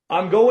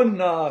 I'm going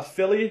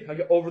Philly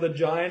over the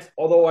Giants,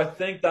 although I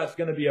think that's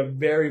going to be a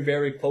very,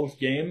 very close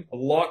game, a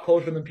lot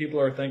closer than people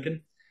are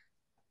thinking.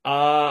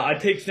 I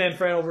take San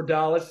Fran over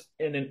Dallas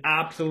in an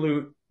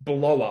absolute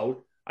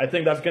blowout. I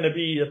think that's going to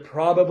be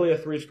probably a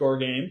 3-score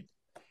game.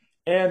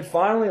 And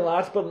finally,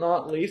 last but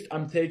not least,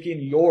 I'm taking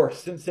your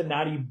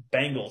Cincinnati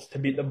Bengals to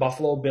beat the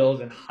Buffalo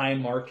Bills in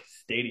Highmark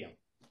Stadium.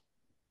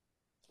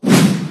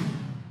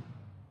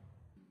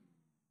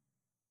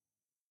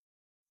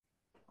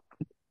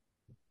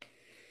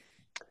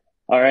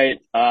 All right,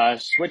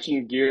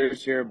 switching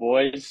gears here,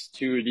 boys,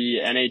 to the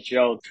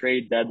NHL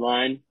trade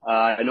deadline.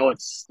 I know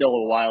it's still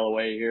a while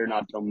away here,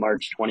 not till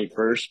March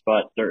 21st,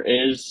 but there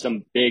is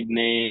some big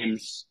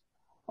names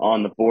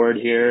on the board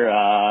here.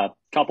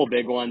 Couple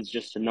big ones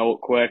just to note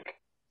quick.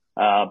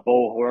 Bo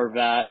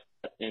Horvat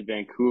in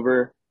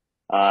Vancouver.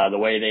 The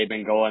way they've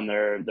been going,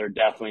 they're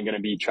definitely going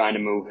to be trying to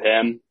move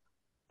him.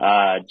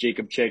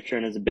 Jacob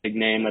Chikrin is a big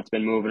name that's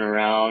been moving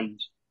around.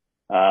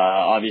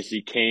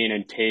 Obviously Kane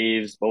and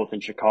Tows, both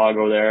in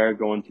Chicago there,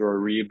 going through a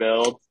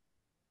rebuild.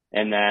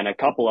 And then a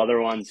couple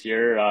other ones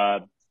here,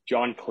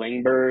 John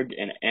Klingberg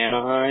in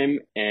Anaheim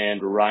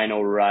and Ryan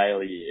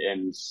O'Reilly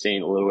in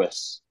St.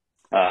 Louis.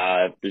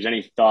 If there's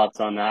any thoughts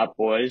on that,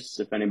 boys,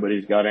 if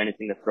anybody's got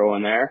anything to throw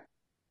in there.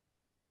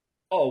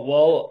 Oh,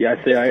 well. Yeah,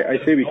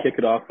 I say we kick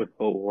it off with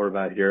Bo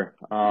Horvat here.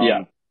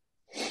 Yeah.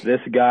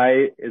 This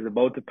guy is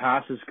about to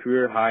pass his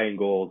career high in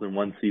goals in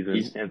one season.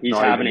 He's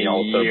not having even a the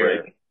All-Star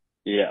year. break.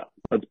 Yeah.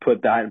 Let's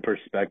put that in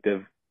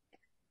perspective.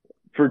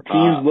 For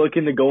teams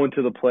looking to go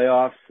into the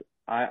playoffs,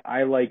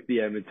 I like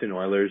the Edmonton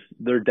Oilers.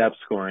 Their depth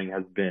scoring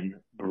has been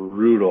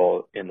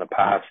brutal in the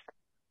past.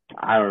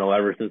 I don't know,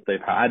 ever since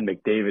they've had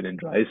McDavid and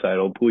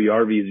Draisaitl.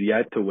 Puljujarvi is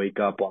yet to wake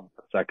up on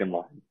the second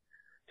line.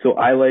 So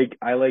I like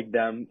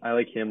them. I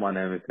like him on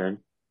Edmonton.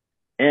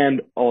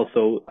 And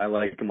also, I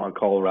like him on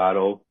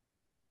Colorado.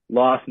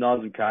 Lost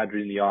Nazem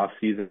Kadri in the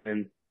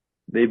offseason.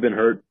 They've been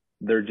hurt.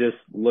 They're just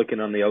looking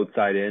on the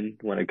outside in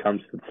when it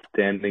comes to the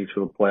standings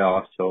for the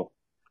playoffs. So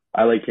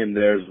I like him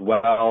there as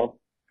well.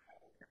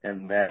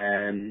 And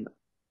then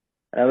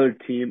another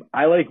team,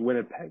 I like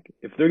Winnipeg.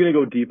 If they're going to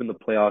go deep in the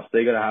playoffs,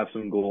 they got to have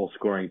some goal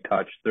scoring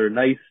touch. They're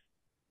nice,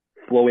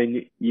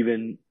 flowing,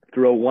 even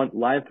through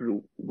line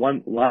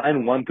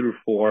 1 through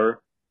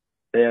 4.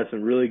 They have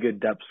some really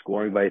good depth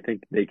scoring, but I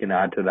think they can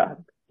add to that.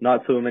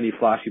 Not so many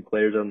flashy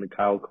players on the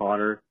Kyle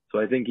Connor, so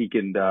I think he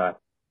can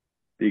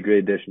be a great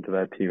addition to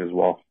that team as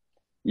well.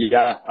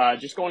 Yeah,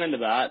 just going into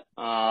that,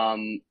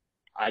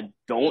 I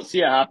don't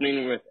see it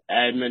happening with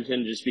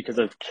Edmonton just because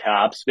of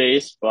cap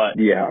space, but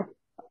yeah,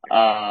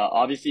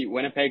 obviously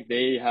Winnipeg,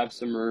 they have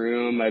some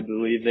room. I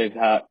believe they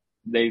got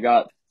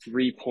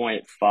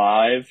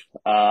 3.5.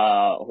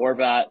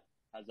 Horvat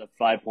has a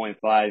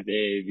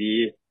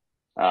 5.5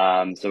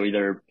 AAV. So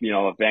either,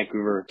 if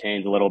Vancouver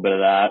retains a little bit of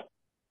that,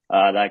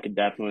 that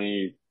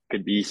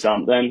could be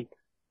something.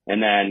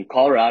 And then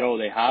Colorado,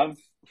 they have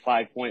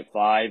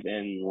 5.5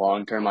 in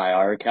long-term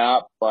IR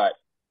cap, but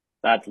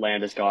that's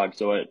Landeskog.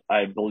 So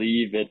I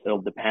believe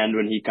it'll depend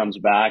when he comes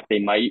back. They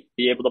might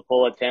be able to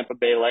pull a Tampa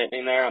Bay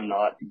Lightning there. I'm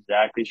not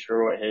exactly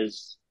sure what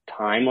his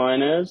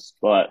timeline is,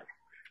 but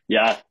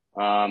yeah,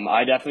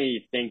 I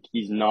definitely think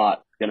he's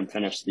not going to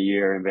finish the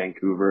year in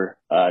Vancouver,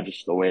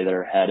 just the way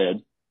they're headed.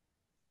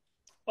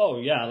 Oh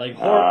yeah, like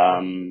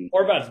Um,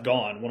 Horvat's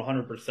gone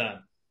 100%.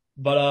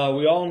 But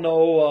we all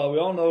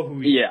know who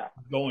he's yeah,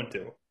 going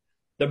to.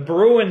 The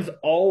Bruins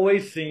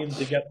always seem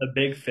to get the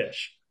big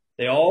fish.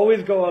 They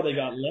always go out. They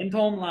got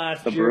Lindholm the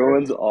last year.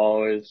 Bruins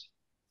always.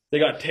 They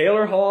got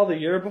Taylor Hall the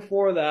year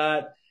before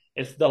that.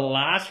 It's the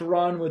last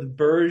run with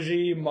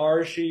Bergie,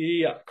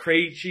 Marshy,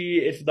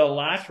 Krejci. It's the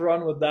last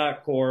run with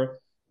that core.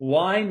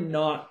 Why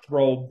not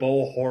throw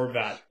Bo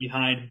Horvat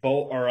behind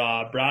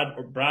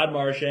Brad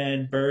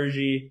Marchand,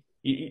 Bergie?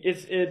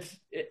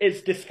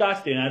 It's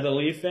disgusting. As a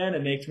Leaf fan,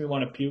 it makes me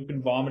want to puke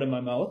and vomit in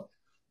my mouth.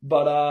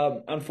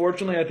 But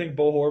unfortunately, I think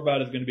Bo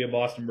Horvat is going to be a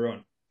Boston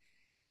Bruin.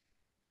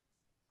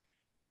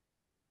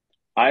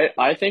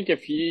 I think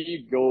if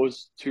he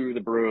goes to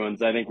the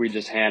Bruins, I think we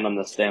just hand him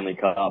the Stanley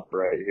Cup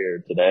right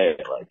here today.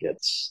 Like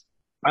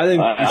I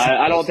think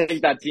I don't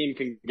think that team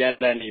can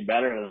get any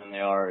better than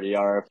they already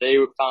are. If they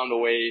found a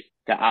way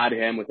to add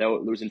him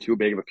without losing too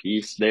big of a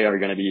piece, they are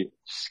going to be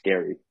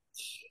scary.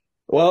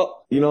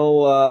 well,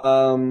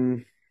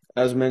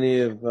 as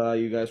many of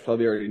you guys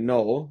probably already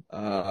know,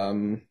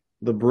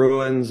 the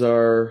Bruins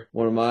are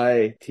one of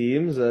my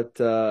teams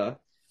that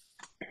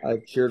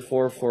I've cheered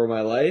for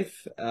my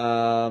life.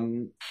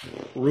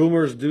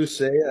 Rumors do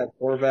say that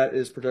Horvat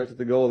is projected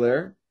to go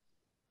there.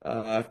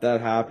 If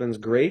that happens,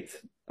 great.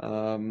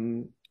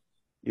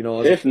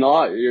 If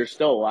not, you're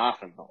still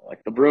laughing though.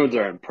 Like the Bruins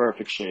are in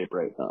perfect shape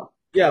right now.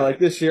 yeah, like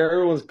this year,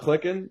 everyone's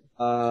clicking.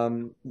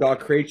 Got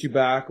Krejci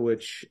back,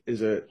 which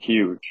is a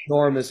Huge.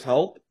 enormous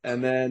help.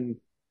 And then,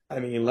 I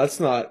mean, let's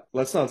not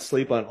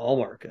sleep on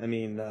Allmark. I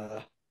mean,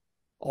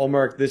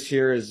 Allmark this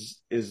year is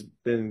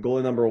been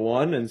goalie number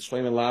one, and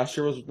Swayman last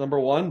year was number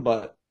one.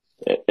 But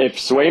If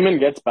Swayman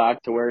gets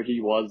back to where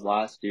he was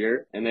last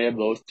year, and they have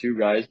those two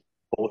guys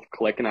both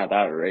clicking at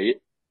that rate,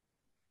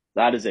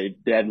 that is a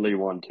deadly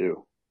 1-2.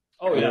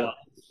 Oh yeah,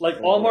 like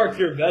Allmark's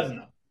your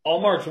Vezina.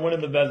 Allmark's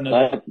winning the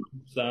Vezina That,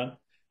 100%.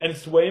 And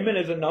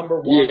Swayman is a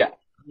number one, yeah, at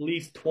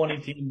least 20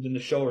 teams in the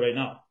show right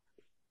now.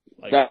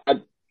 Like, that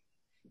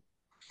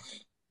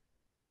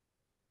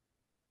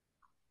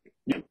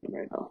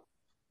right now.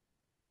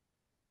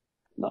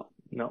 No.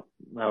 No,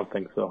 I don't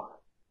think so.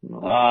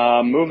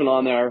 No. Moving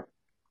on there,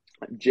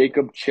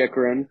 Jacob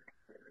Chikrin.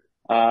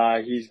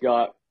 He's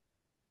got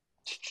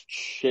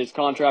his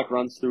contract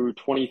runs through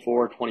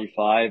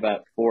 24-25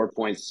 at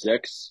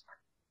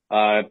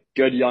 4.6.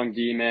 Good young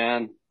D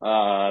man.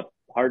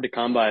 Hard to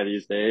come by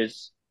these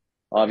days.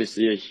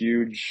 Obviously a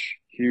huge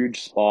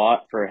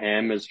spot for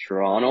him is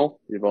Toronto.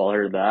 You've all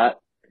heard that.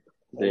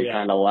 They yeah.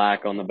 kind of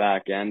lack on the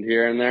back end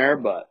here and there,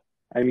 but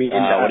I mean,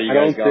 what do you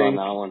guys got on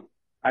that one?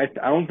 I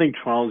don't think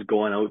Toronto's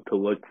going out to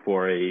look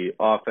for a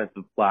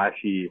offensive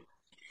flashy.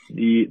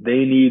 They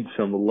need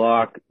some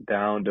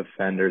lockdown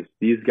defenders.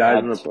 These guys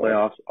in the That's right.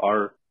 playoffs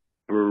are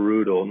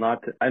brutal.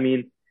 I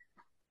mean,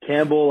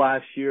 Campbell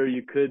last year,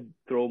 you could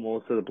throw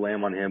most of the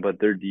blame on him, but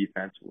their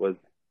defense was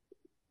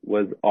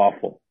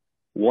awful.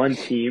 One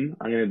team,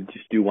 I'm going to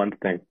just do one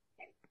thing.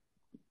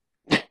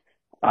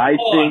 I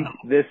think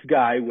this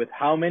guy, with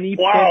how many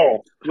picks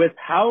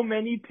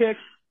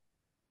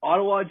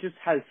Ottawa just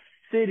has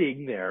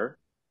sitting there,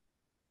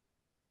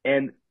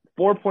 and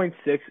 4.6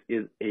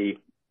 is a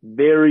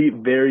very,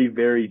 very,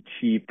 very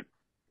cheap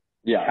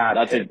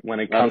when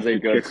it comes to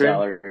good Chikrin.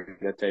 salary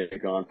to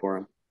take on for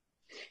him.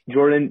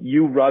 Jordan,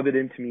 you rub it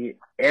into me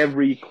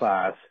every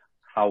class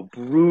how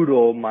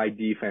brutal my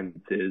defense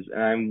is,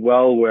 and I'm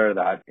well aware of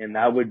that, and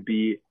that would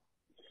be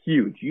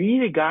huge. You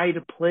need a guy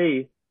to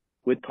play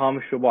with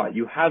Thomas Chabot.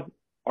 You have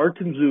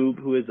Artem Zub,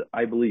 who is,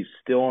 I believe,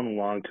 still on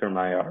long-term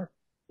IR.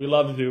 We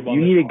love Zub.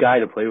 You need a guy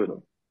to play with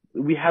him.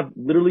 We have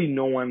literally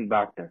no one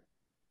back there.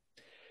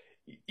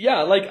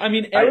 Yeah, like, I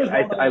mean,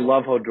 Arizona. I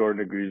love how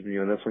Jordan agrees with me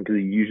on this one because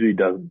he usually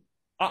doesn't.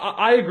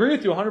 I agree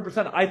with you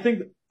 100%.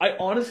 I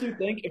honestly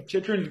think if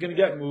Chitrin's going to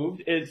get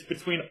moved, it's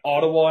between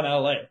Ottawa and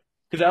LA.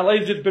 Because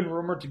LA's just been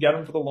rumored to get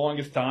him for the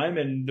longest time,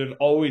 and there's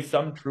always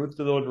some truth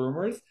to those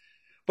rumors.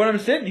 But I'm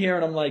sitting here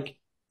and I'm like,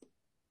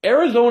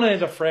 Arizona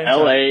is a franchise.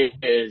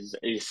 LA is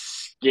a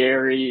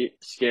scary,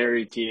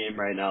 scary team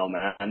right now,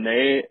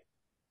 man.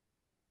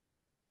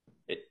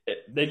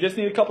 They just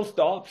need a couple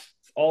stops.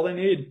 That's all they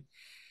need.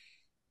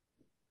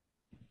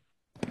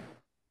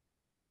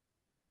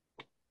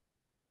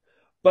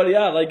 But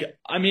yeah, like,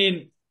 I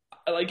mean,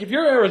 like if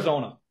you're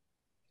Arizona,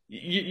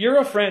 you're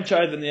a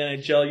franchise in the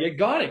NHL, you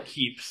gotta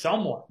keep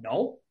someone,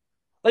 no?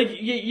 Like,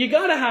 you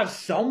gotta have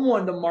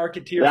someone to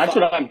market to your That's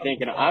what I'm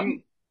thinking.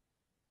 I'm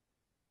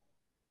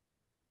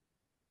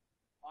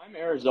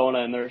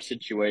Arizona in their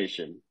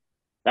situation.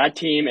 That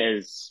team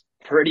is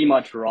pretty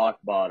much rock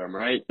bottom,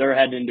 right? They're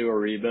heading into a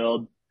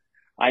rebuild.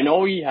 I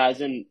know he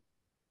hasn't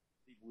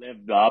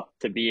lived up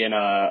to being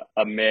a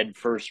mid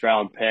first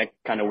round pick,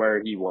 kind of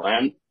where he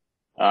went.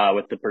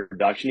 with the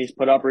production he's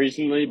put up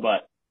recently,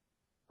 but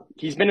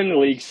he's been in the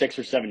league 6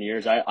 or 7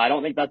 years. I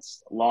don't think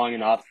that's long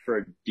enough for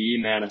a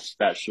D-man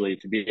especially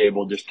to be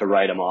able just to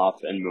write him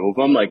off and move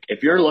him. Like,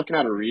 if you're looking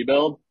at a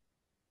rebuild,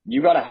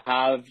 you got to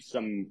have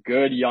some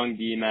good young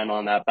D-men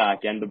on that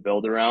back end to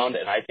build around,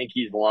 and I think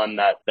he's one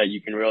that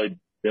you can really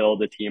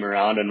build a team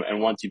around,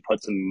 and once you put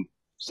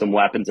some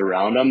weapons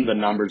around him, the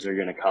numbers are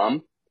going to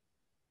come.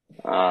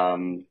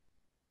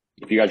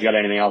 If you guys got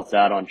anything else to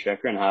add on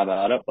Chychrun, have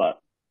at it, but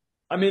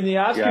I mean, the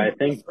asking Yeah, I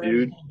think, price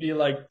dude. would be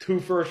like 2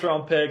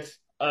 first-round picks,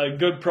 a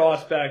good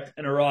prospect,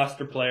 and a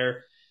roster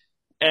player.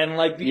 And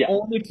like the yeah.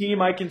 only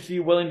team I can see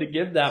willing to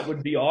give that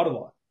would be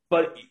Ottawa.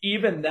 But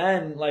even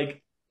then,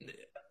 like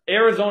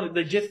Arizona,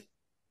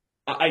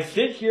 I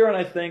sit here and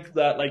I think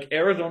that like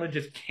Arizona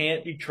just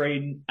can't be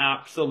trading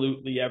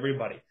absolutely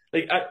everybody.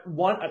 Like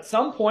at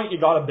some point you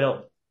got to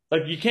build.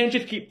 Like you can't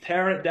just keep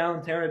tearing it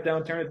down, tearing it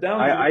down, tearing it down.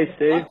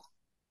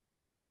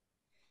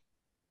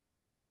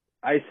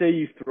 I say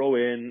you throw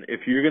in,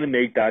 if you're going to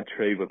make that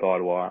trade with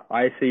Ottawa,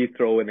 I say you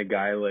throw in a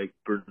guy like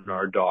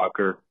Bernard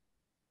Docker,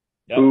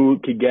 Yep. who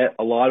could get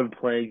a lot of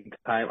playing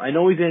time. I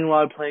know he's getting a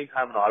lot of playing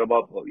time in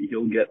Ottawa, but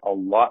he'll get a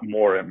lot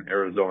more in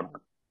Arizona.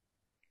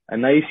 A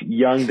nice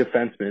young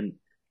defenseman,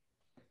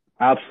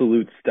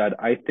 absolute stud.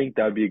 I think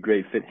that would be a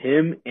great fit.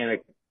 Him and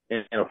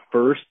a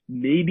first,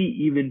 maybe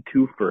even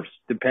 2 firsts,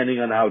 depending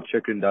on how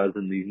Chychrun does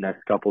in these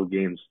next couple of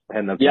games.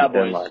 Yeah,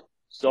 boys.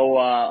 So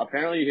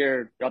apparently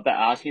here, got the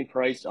asking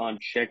price on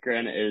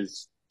Chychrun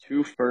is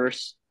 2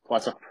 firsts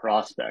plus a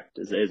prospect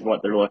is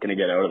what they're looking to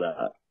get out of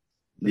that.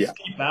 Yeah.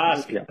 Steep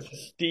ask. Yeah. It's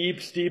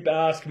a steep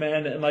ask,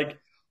 man. And like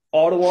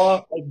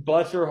Ottawa, like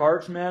bless their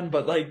hearts, man.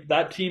 But like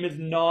that team is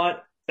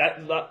not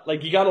that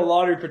like you got to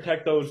lottery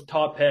protect those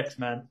top picks,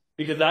 man,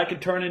 because that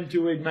could turn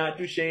into a Matt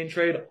Duchene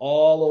trade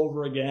all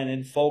over again.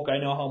 And Fowke, I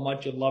know how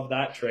much you'd love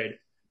that trade,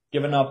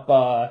 giving up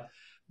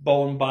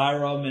Bowen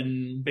Byram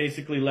and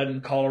basically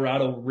letting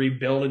Colorado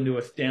rebuild into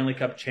a Stanley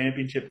Cup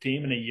championship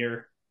team in a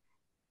year.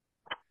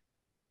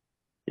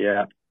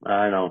 Yeah,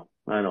 I know.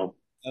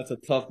 That's a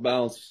tough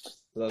bounce.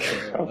 That's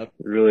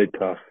Really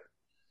tough.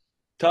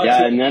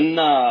 Yeah, and then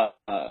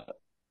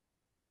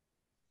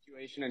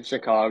situation in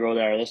Chicago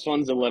there. This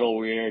one's a little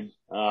weird.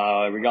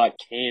 We got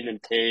Kane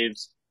and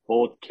Tows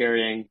both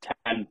carrying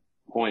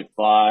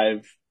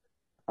 10.5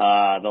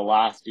 the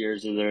last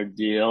years of their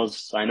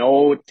deals. I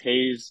know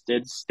Tows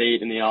did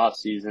state in the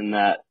offseason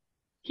that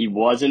he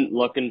wasn't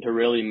looking to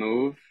really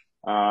move.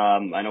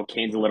 I know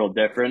Kane's a little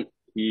different.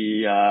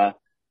 He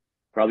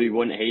probably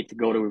wouldn't hate to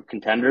go to a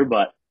contender,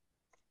 but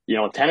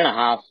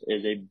 10.5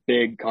 is a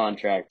big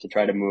contract to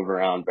try to move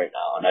around right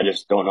now. And I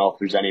just don't know if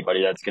there's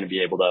anybody that's going to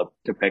be able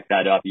to pick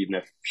that up, even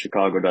if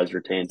Chicago does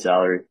retain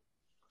salary.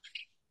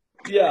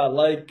 Yeah,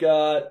 like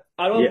I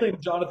don't think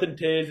Jonathan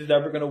Toews is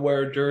ever going to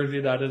wear a jersey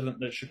that isn't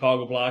the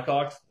Chicago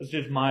Blackhawks. That's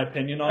just my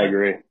opinion on it. I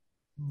agree.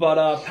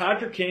 But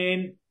Patrick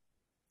Kane's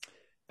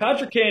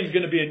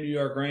going to be a New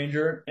York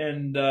Ranger,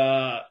 and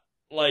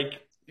like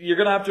you're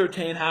going to have to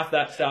retain half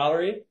that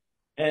salary.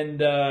 And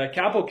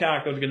Capo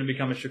Caco is going to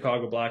become a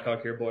Chicago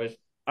Blackhawk here, boys.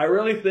 I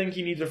really think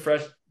he needs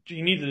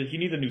he needs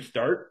a new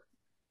start.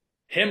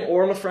 Him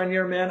or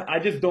Lafreniere, man, I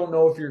just don't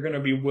know if you're going to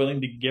be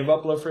willing to give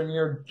up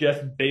Lafreniere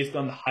just based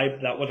on the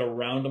hype that was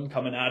around him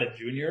coming out of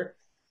junior.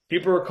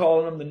 People are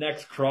calling him the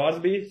next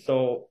Crosby,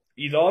 so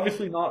he's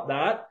obviously not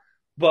that.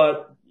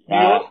 But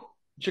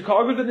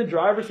Chicago's in the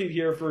driver's seat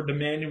here for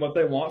demanding what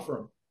they want from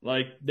him.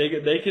 Like they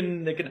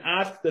can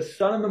ask the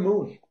sun and the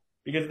moon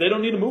because they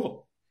don't need to move him.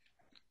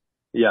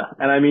 Yeah,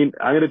 and I mean,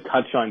 I'm going to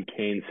touch on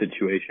Kane's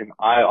situation.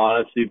 I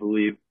honestly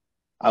believe,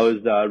 I was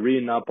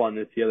reading up on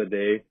this the other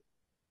day.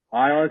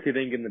 I honestly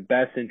think in the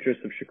best interest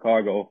of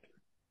Chicago,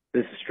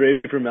 this is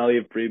straight from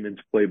Elliot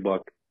Friedman's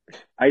playbook.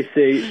 I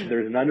say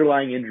there's an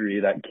underlying injury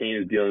that Kane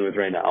is dealing with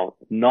right now,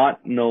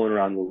 not known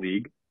around the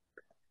league.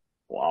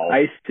 Wow.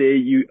 I say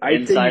you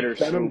Insider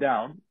shut him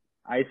down.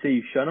 I say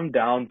you shut him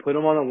down, put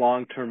him on a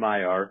long-term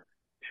IR.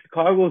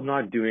 Chicago's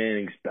not doing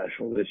anything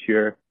special this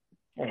year.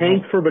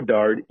 Tank for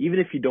Bedard, even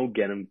if you don't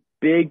get him,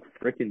 big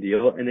freaking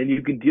deal, and then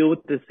you can deal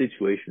with this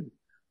situation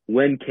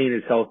when Kane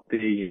is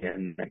healthy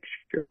again next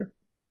year.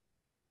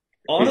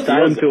 Honestly,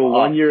 sign him to a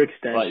 1-year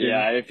extension. But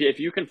yeah, if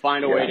you can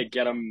find a way to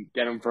get him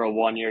for a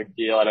 1-year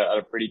deal at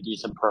a pretty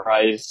decent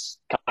price,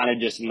 kind of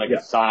just in like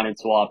a sign and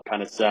swap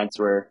kind of sense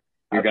where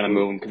you're going to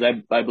move him,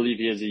 because I believe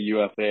he is a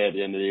UFA at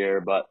the end of the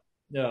year. But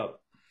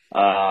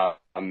I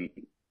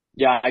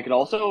could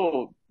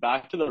also,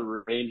 back to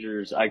the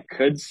Rangers, I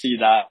could see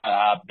that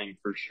happening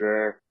for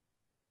sure.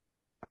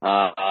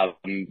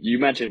 You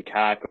mentioned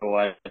Kako.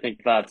 I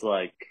think that's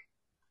a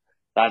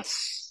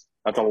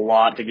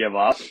lot to give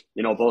up.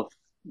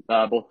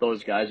 Both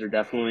those guys are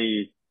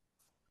definitely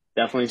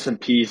some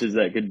pieces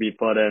that could be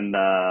put in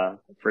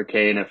for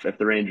Kane if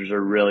the Rangers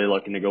are really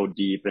looking to go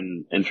deep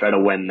and try to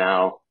win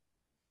now.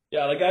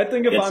 Yeah, like I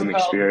think if get I'm some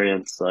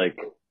experience, like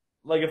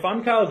if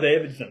I'm Kyle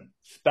Davidson,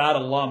 SPAT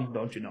alum,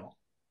 don't you know?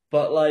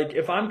 But like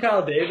if I'm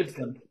Kyle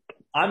Davidson,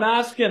 I'm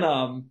asking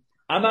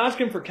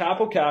for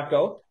Capo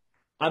Caco.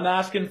 I'm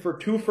asking for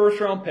 2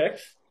 first-round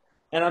picks.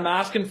 and I'm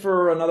asking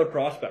for another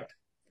prospect.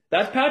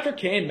 That's Patrick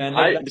Kane, man.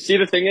 I see.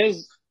 The thing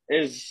is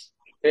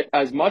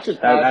as much as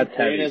That's Patrick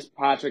Kane heavy. is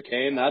Patrick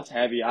Kane, that's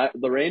heavy.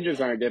 The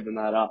Rangers aren't giving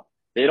that up.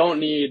 They don't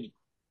need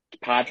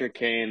Patrick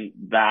Kane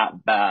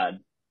that bad.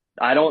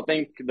 I don't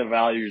think the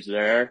value's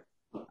there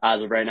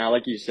as of right now.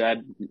 Like you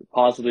said,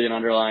 possibly an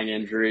underlying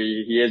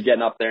injury. He is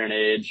getting up there in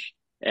age,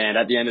 and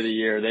at the end of the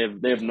year,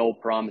 they have no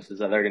promises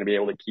that they're going to be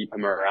able to keep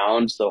him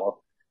around.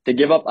 So to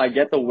give up, I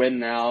get the win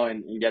now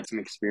and get some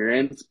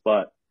experience,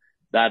 but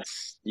that's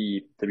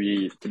steep to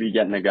be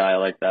getting a guy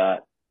like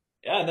that.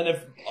 Yeah, and then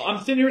if I'm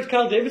sitting here as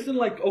Kyle Davison,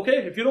 like, okay,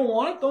 if you don't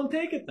want it, don't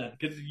take it then,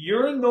 because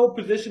you're in no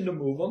position to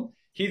move him.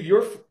 He's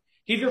your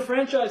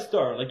franchise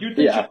star. Like, you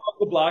think Yeah.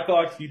 the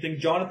Blackhawks, you think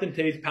Jonathan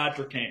Toews,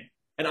 Patrick Kane,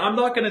 and I'm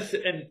not gonna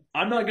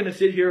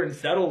sit here and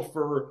settle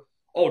for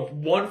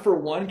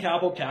 1-for-1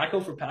 Capo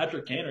Caco for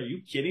Patrick Kane. Are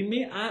you kidding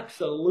me?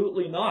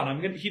 Absolutely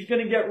not. He's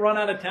gonna get run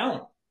out of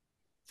town.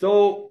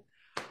 So,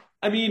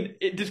 I mean,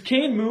 does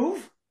Kane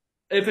move?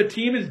 If a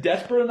team is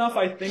desperate enough,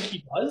 I think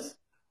he does.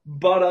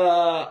 But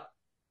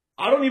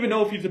I don't even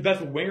know if he's the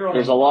best winger on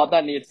There's the a lot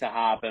that needs to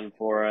happen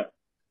for it.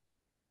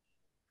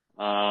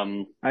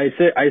 I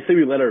say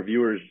we let our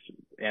viewers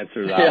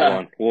answer that Yeah.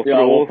 one. We'll Yeah,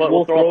 throw,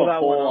 throw up a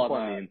that one poll up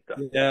on on that.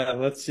 the Insta. Yeah,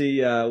 let's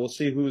see. We'll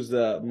see who's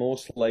the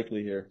most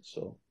likely here.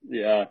 So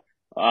Yeah.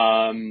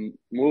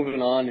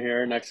 Moving on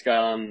here. Next guy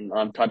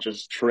on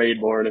Touch's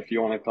trade board, if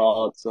you want to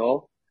call it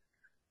so.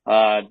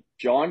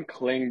 John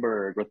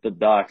Klingberg with the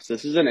Ducks.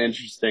 This is an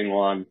interesting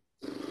one.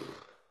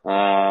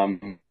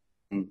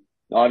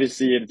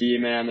 Obviously a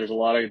D-man. There's a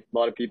lot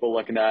of people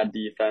looking to add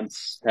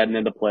defense heading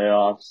into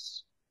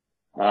playoffs.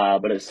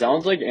 But it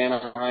sounds like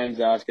Anaheim's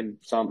asking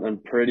something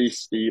pretty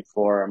steep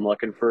for him,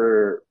 looking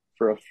for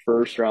a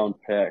first round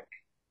pick.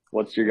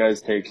 What's your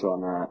guys' takes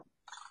on that?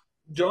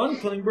 John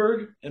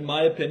Klingberg, in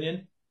my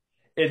opinion,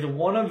 is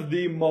one of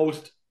the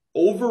most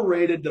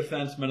overrated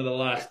defensemen of the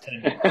last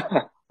 10 years.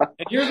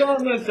 And here's what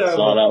I'm going to say.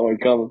 Saw that one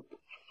coming.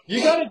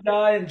 You got a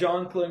guy in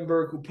John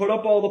Klingberg who put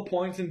up all the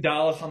points in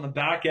Dallas on the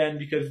back end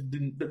because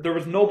there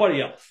was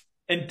nobody else.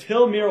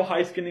 Until Miro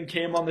Heiskanen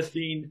came on the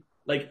scene,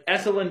 like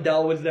Esa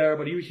Lindell was there,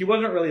 but he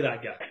wasn't really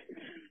that guy.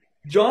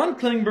 John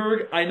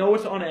Klingberg, I know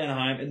it's on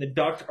Anaheim, and the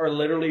Ducks are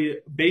literally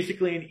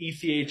basically an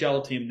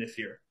ECHL team this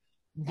year.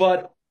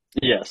 But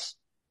Yes.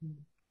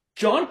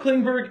 John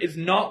Klingberg is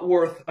not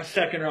worth a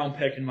second-round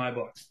pick in my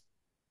books.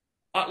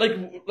 Like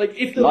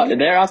if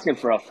They're asking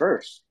for a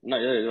first.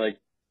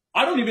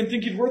 I don't even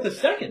think he's worth a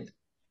second.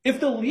 If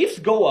the Leafs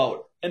go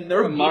out and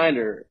their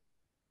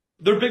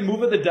big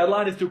move at the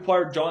deadline is to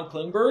acquire John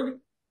Klingberg,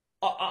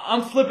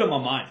 I'm flipping my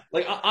mind.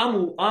 Like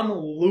I'm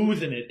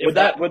losing it. Would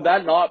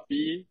that not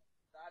be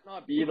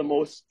the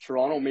most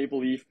Toronto Maple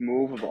Leaf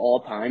move of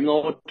all time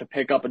though, to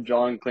pick up a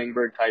John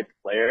Klingberg type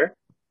player?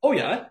 Oh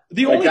yeah,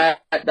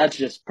 that's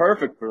just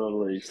perfect for the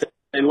Leafs.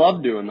 They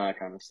love doing that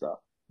kind of stuff.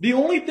 The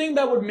only thing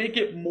that would make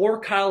it more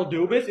Kyle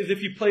Dubas is if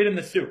he played in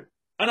the suit.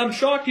 And I'm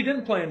shocked he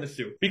didn't play in the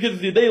suit because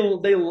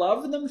they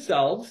love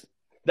themselves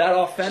that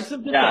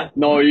offensive defense.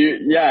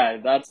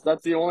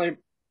 That's the only.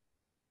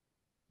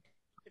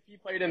 If he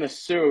played in the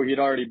suit, he'd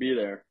already be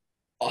there.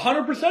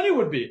 100% he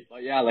would be.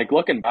 But yeah, like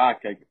looking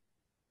back, like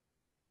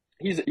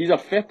he's a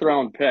 5th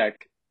round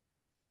pick.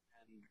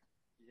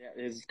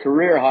 And his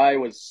career high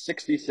was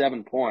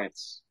 67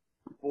 points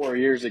 4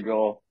 years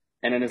ago,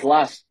 and in his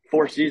last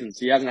 4 seasons,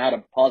 he hasn't had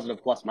a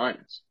positive plus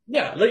minus.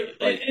 Yeah,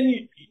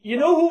 and you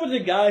know who was a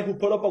guy who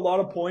put up a lot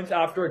of points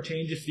after a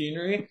change of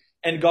scenery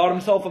and got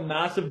himself a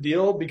massive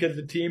deal because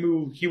the team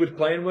who he was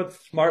playing with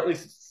smartly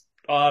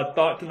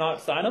thought to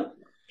not sign him?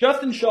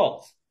 Justin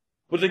Schultz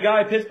was a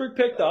guy Pittsburgh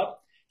picked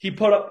up. He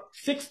put up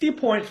 60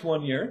 points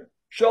one year.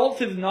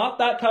 Schultz is not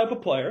that type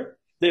of player.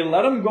 They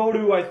let him go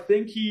to, I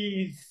think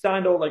he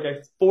signed out like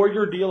a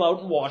 4-year deal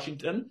out in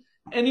Washington,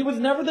 and he was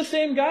never the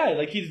same guy.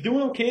 Like, he's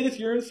doing okay this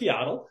year in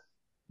Seattle,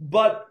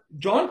 but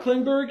John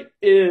Klingberg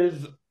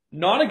is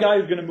not a guy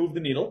who's going to move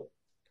the needle.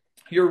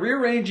 You're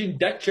rearranging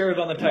deck chairs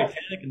on the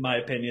Titanic, in my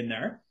opinion,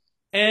 there.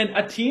 And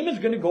a team is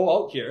going to go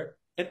out here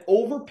and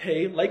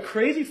overpay like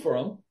crazy for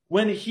him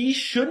when he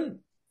shouldn't.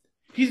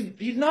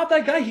 He's not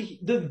that guy.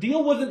 The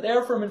deal wasn't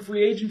there for him in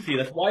free agency.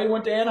 That's why he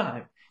went to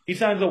Anaheim. He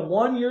signs a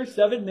 1-year,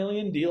 $7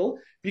 million deal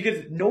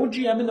because no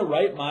GM in the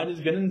right mind is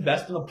going to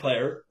invest in a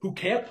player who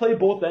can't play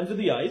both ends of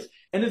the ice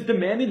and is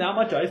demanding that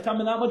much ice time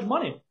and that much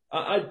money.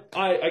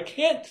 I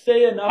can't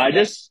say enough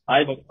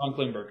about John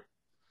Klingberg.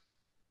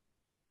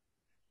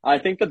 I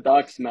think the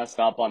Ducks messed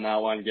up on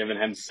that one, giving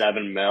him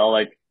 $7 million.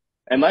 Like,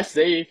 unless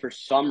they, for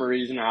some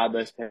reason, had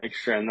this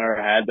picture in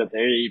their head that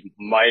they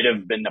might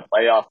have been the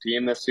playoff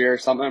team this year or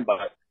something,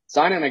 but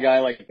signing a guy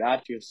like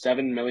that to a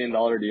 $7 million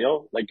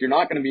deal, like, you're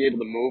not going to be able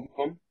to move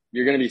him.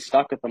 You're going to be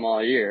stuck with him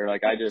all year.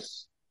 Like, I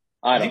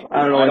don't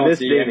know. I don't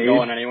see him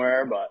going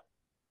anywhere, but.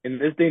 In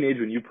this day and age,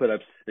 when you put up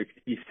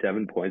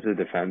 67 points as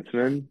a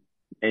defenseman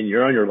and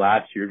you're on your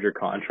last year of your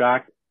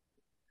contract,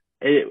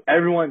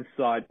 everyone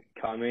saw it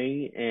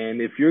coming.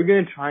 And if you're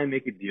going to try and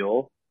make a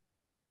deal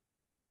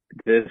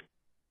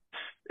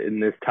in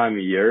this time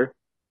of year,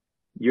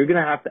 you're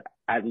going to have to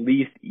at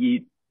least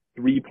eat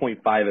 3.5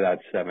 of that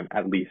 7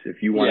 at least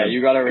if you want. Yeah,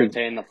 you got to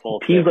retain the full.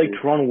 Teams 50.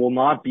 like Toronto will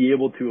not be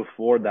able to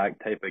afford that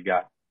type of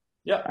guy.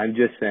 Yeah. I'm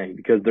just saying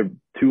because they're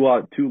too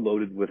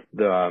loaded with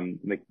the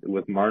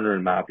with Marner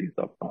and Matthews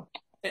up front.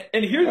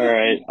 And here's all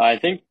right. I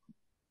think.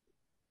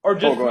 Or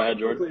just go ahead,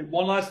 Jordan.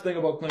 One last thing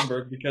about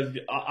Klingberg because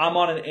I'm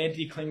on an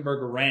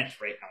anti-Klingberg rant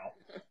right now.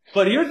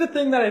 But here's the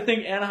thing that I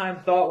think Anaheim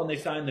thought when they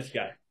signed this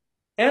guy.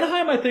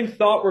 Anaheim, I think,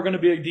 thought we're going to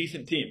be a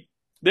decent team.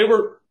 They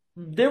were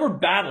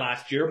bad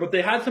last year, but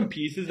they had some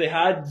pieces. They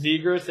had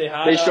Zegras.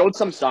 They showed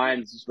some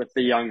signs with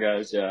the young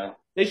guys. Yeah,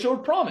 they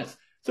showed promise.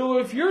 So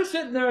if you're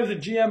sitting there as a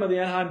GM of the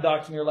Anaheim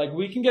Ducks and you're like,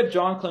 we can get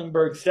John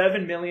Klingberg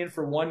 $7 million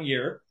for 1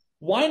 year,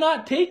 why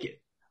not take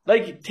it?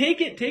 Like,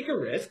 take a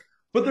risk.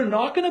 But they're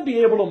not going to be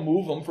able to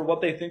move him for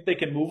what they think they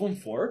can move him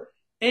for,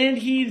 and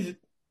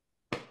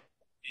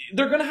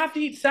they're going to have to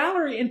eat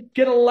salary and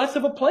get a less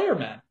of a player,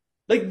 man.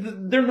 Like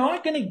they're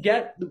not going to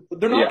get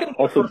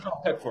a first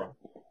round pick for him.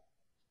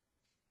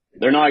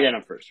 They're not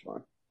getting a first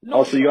one. No,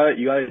 also, you got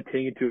to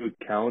take into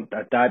account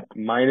that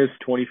minus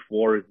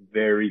 24 is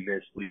very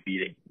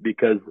misleading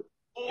because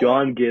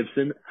John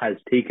Gibson has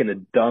taken a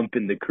dump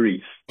in the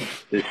crease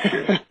this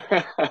year.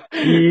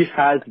 He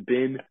has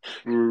been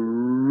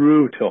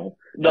brutal.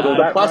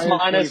 The plus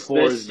minus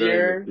this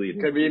year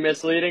could be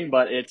misleading,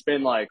 but it's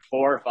been like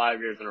 4 or 5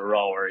 years in a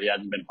row where he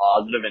hasn't been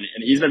positive, and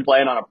he's been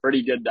playing on a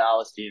pretty good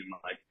Dallas team,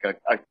 like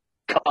a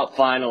cup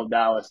final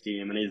Dallas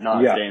team, and he's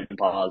not staying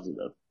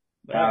positive.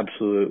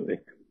 Absolutely.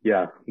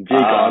 Yeah. Jake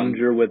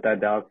Ottinger with that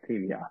Dallas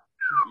team, yeah.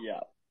 Yeah.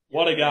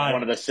 What a guy.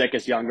 One of the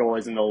sickest young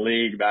goalies in the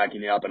league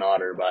backing you up in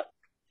Otter.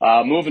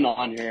 But moving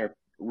on here,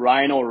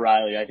 Ryan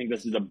O'Reilly, I think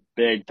this is a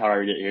big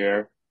target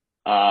here.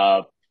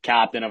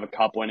 Captain of a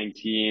cup-winning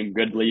team,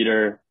 good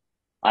leader.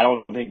 I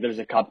don't think there's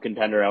a cup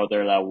contender out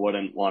there that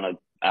wouldn't want to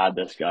add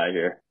this guy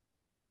here.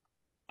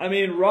 I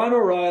mean, Ryan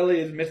O'Reilly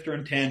is Mr.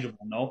 Intangible,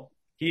 no?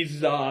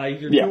 He's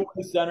your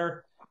two-way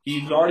center.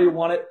 He's already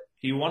won it.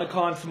 He won a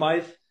Conn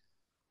Smythe.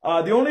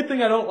 The only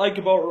thing I don't like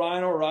about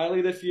Ryan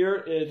O'Reilly this year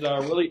is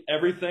really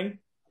everything.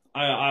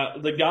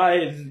 The guy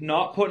is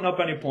not putting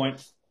up any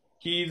points.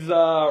 He's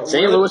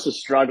St. Louis is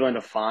struggling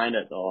to find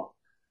it though.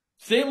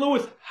 St.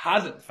 Louis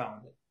hasn't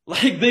found it.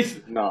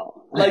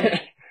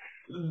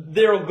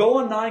 They'll go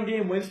on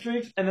 9-game win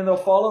streaks and then they'll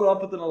follow it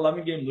up with an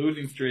 11-game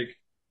losing streak.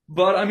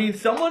 But I mean,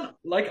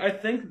 I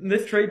think in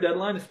this trade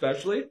deadline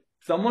especially,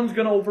 someone's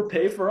gonna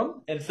overpay for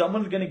him and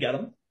someone's gonna get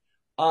him.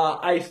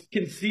 I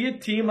can see a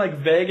team like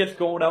Vegas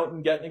going out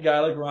and getting a guy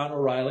like Ryan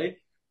O'Reilly.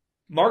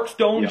 Mark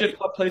Stone just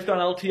got placed on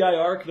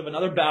LTIR because of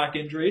another back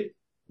injury.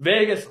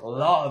 Vegas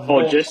loves.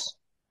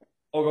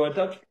 Go ahead,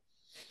 Touch.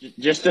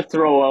 Just to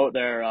throw out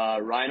there,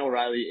 Ryan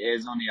O'Reilly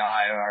is on the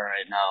IR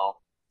right now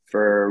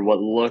for what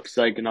looks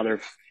like another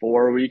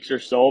 4 weeks or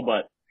so,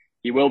 but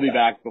he will be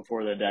back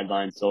before the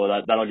deadline, so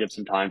that'll give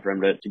some time for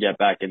him to get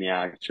back in the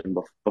action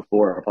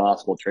before a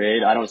possible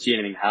trade. I don't see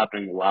anything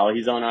happening while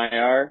he's on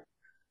IR.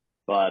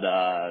 But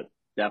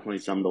definitely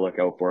something to look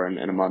out for in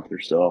a month or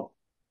so.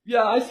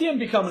 Yeah, I see him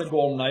becoming a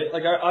Golden Knight.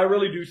 Like, I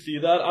really do see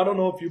that. I don't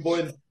know if you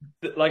boys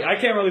 – like, I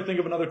can't really think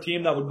of another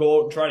team that would go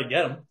out and try to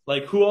get him.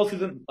 Like, who else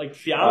isn't – like,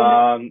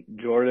 Seattle?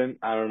 Jordan,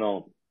 I don't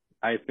know.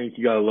 I think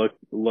you got to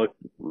look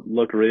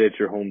right at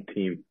your home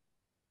team.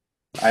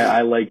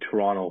 I like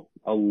Toronto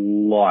a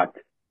lot.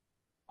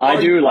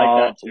 I do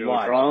like that, too.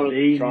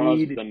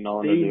 Toronto's been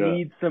known to do it. They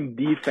need some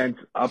defense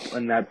up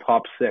in that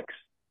top 6.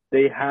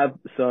 They have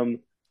some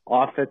 –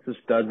 offensive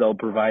studs that will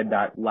provide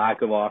that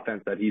lack of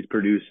offense that he's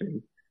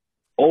producing.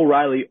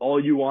 O'Reilly,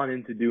 all you want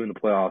him to do in the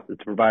playoffs is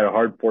to provide a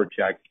hard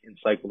forecheck and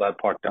cycle that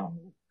puck down.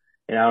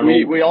 And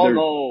we all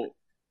know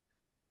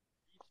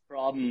the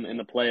problem in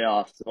the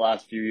playoffs the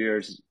last few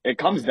years. It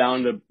comes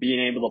down to being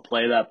able to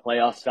play that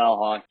playoff style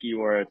hockey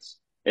where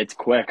it's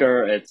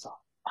quicker, it's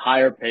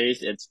higher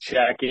pace, it's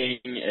checking,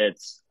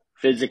 it's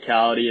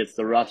physicality, it's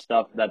the rough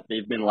stuff that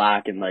they've been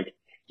lacking. Like,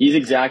 he's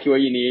exactly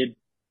what you need.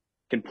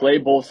 Can play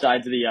both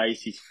sides of the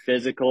ice. He's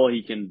physical.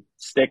 He can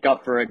stick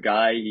up for a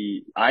guy.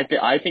 I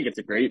think it's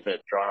a great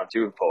fit, Toronto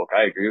too, Fowke.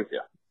 I agree with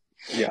you.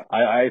 Yeah,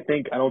 I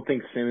don't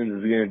think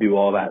Simmons is going to do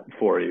all that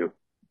for you.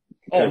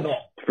 Oh no.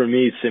 For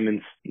me,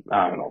 Simmons,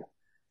 I don't know.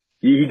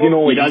 He can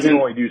only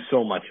do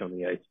so much on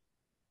the ice.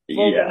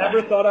 Folks, I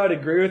never thought I'd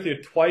agree with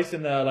you twice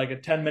in a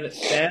 10-minute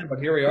span, but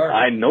here we are.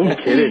 I know,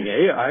 kidding,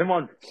 eh? I'm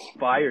on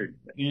fire.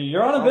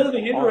 You're on a bit of a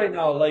hit right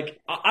now. Like,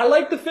 I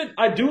like the fit.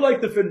 I do like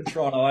the fit in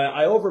Toronto.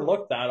 I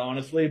overlooked that,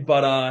 honestly,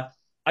 but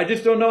I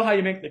just don't know how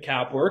you make the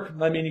cap work.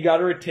 I mean, you got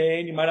to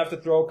retain. You might have to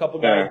throw a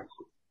couple guys.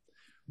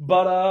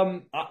 But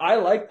I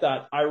like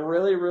that. I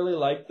really, really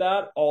like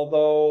that.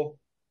 Although,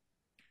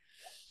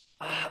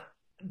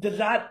 is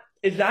that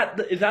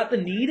the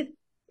need?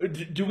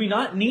 Do we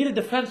not need a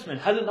defenseman?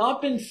 Has it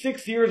not been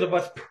 6 years of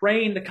us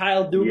praying to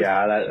Kyle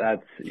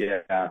Dubas?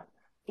 Yeah,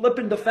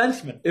 flipping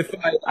defenseman.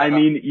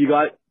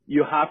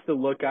 You have to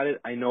look at it.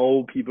 I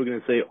know people are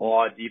going to say,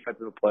 defense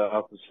in the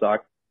playoffs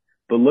suck.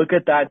 But look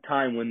at that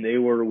time when they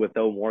were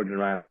without Morgan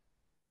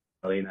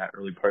Riley in that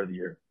early part of the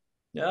year.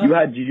 Yeah. You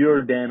had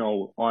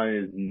Giordano on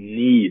his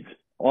knees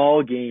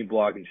all game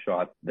blocking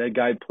shots. That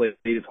guy played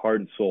his heart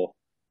and soul.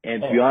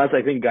 And to be honest,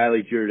 I think a guy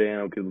like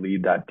Giordano could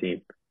lead that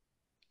team.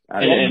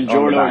 And on the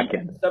Jordan, back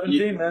end.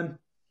 17, man.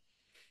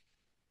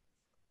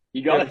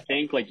 you got to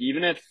think, like,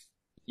 even if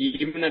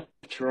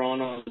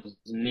Toronto's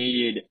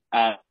need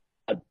at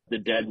the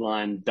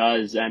deadline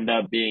does end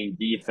up being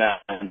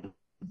defense,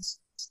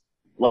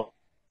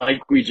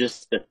 like we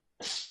just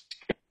discussed,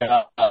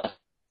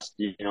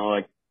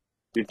 like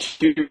your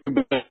two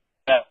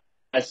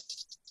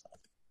best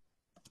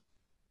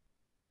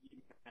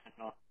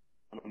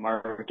on the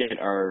market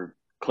are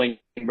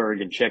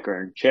Klingberg and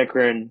Chychrun.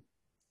 Chychrun,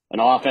 an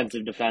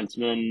offensive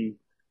defenseman,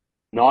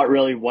 not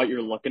really what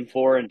you're looking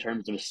for in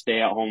terms of a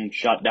stay-at-home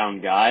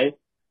shutdown guy.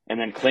 And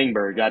then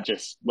Klingberg, that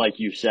just, like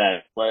you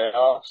said,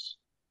 playoffs.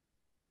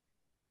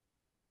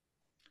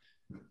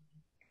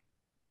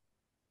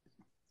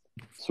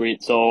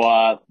 Sweet.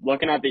 So,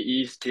 looking at the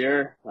East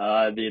here,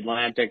 the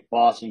Atlantic,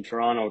 Boston,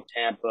 Toronto,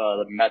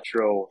 Tampa, the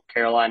Metro,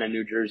 Carolina,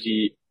 New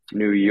Jersey,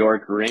 New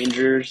York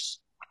Rangers,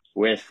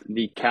 with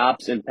the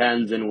Caps and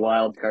Pens in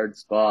wild card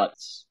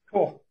spots.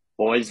 Cool.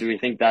 Boys, do we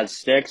think that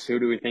sticks? Who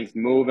do we think's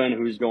moving?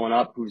 Who's going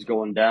up? Who's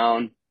going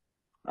down?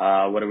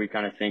 What do we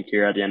kind of think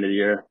here at the end of the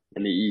year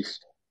in the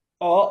East?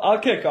 Oh, I'll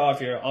kick off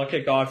here.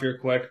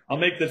 Quick. I'll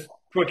make this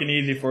quick and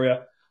easy for you.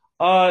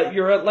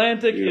 Your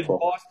Atlantic Beautiful. is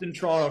Boston,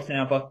 Toronto,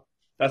 Tampa.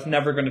 That's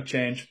never going to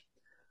change.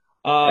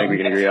 I think we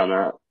can agree on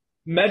that.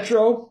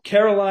 Metro,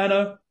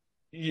 Carolina,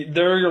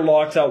 they're your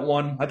locks out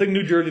one. I think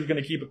New Jersey's going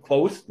to keep it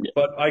close,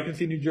 but I can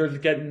see New Jersey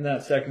getting in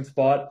that second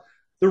spot.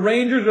 The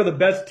Rangers are the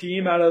best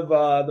team out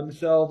of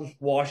themselves,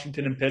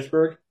 Washington and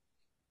Pittsburgh.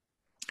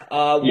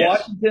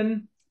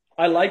 Washington,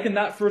 I like in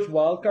that first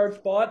wild card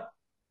spot.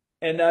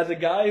 And as a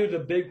guy who's a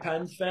big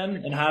Pens fan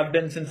and have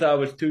been since I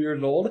was 2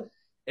 years old,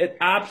 it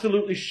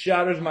absolutely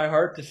shatters my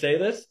heart to say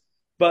this,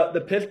 but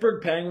the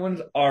Pittsburgh Penguins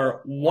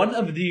are one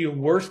of the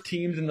worst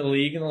teams in the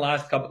league in the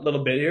last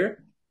little bit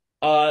here.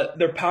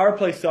 Their power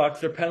play sucks.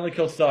 Their penalty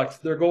kill sucks.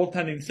 Their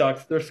goaltending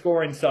sucks. Their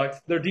scoring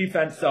sucks. Their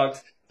defense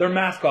sucks. Their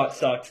mascot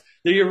sucks.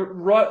 The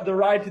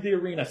ride to the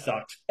arena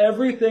sucks.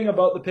 Everything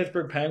about the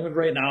Pittsburgh Penguins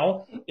right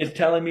now is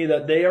telling me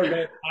that they are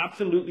going to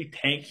absolutely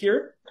tank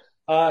here.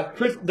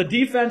 The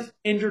defense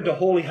injured to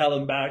holy hell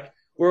and back.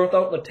 We're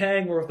without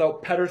Letang. We're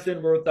without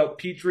Pettersson. We're without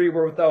Petrie.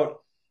 We're without.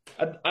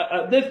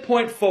 At this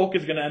point, Fowke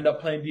is going to end up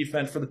playing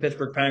defense for the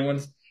Pittsburgh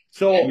Penguins.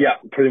 So yeah,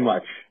 pretty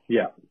much.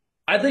 Yeah.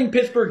 I think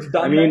Pittsburgh's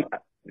done. I mean,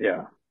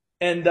 yeah.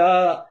 And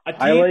a team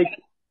I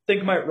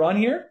think might run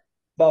here,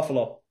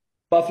 Buffalo.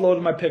 Buffalo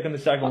is my pick in the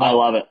second one. I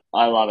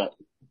love it.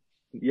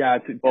 Yeah,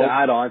 to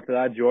add on to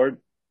that, Jordan,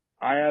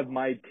 I have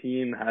my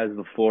team as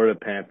the Florida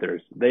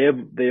Panthers. They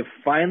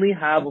finally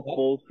have a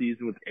full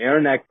season with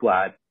Aaron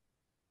Ekblad.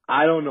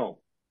 I don't know.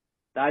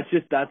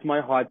 That's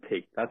my hot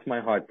take. That's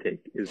my hot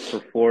take is for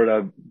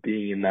Florida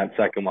being in that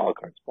second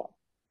wildcard spot.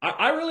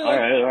 I really like.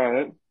 All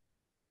right.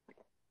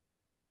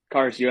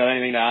 Cars, you got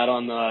anything to add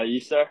on the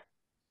East there?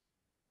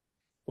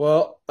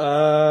 Well,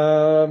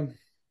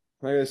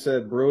 like I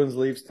said, Bruins,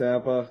 Leafs,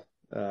 Tampa.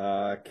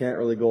 Can't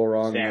really go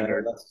wrong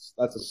there.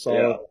 That's a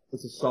solid.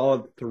 That's a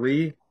solid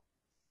 3.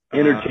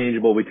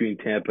 Interchangeable between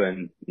Tampa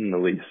and the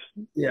Leafs.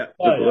 Yeah.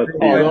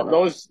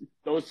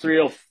 Those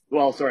three will.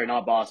 Well, sorry,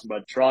 not Boston,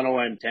 but Toronto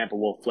and Tampa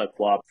will flip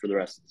flop for the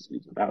rest of the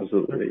season.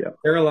 Absolutely, yeah.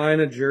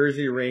 Carolina,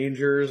 Jersey,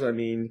 Rangers. I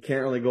mean,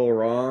 can't really go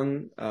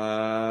wrong.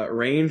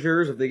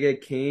 Rangers, if they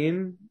get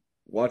Kane,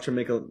 watch them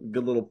make a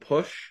good little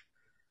push,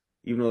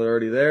 even though they're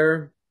already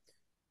there.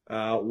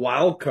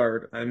 Wild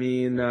card. I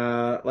mean,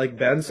 like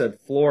Ben said,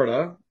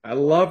 Florida. I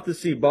love to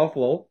see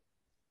Buffalo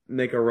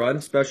make a run,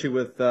 especially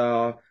with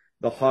the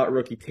hot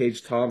rookie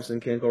Tage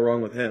Thompson. Can't go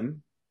wrong with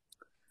him.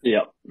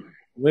 Yep.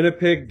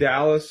 Winnipeg,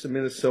 Dallas, and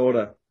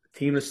Minnesota.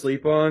 Team to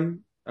sleep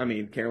on. I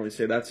mean, can't really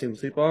say that team to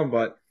sleep on,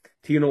 but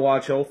team to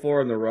watch out for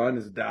in the run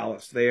is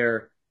Dallas.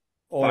 They're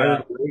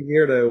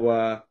here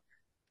to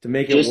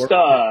make it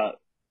work.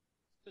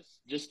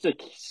 Just to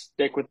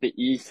stick with the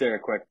East there,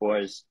 quick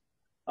boys.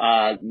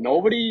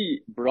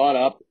 Nobody brought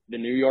up the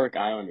New York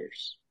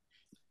Islanders.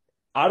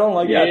 I don't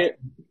like that.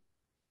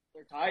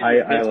 They're tied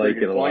I like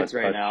it a points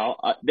lot, right now.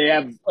 They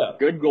have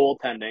good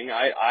goaltending.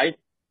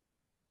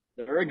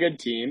 They're a good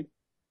team.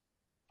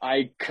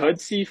 I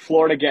could see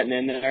Florida getting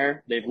in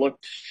there. They've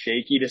looked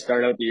shaky to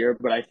start out the year,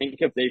 but I think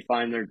if they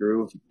find their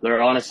groove,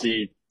 they're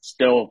honestly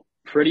still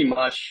pretty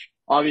much.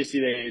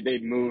 Obviously, they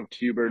moved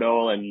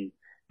Huberdeau and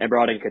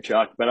brought in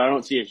Kachuk, but I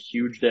don't see a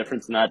huge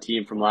difference in that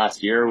team from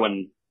last year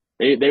when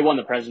they won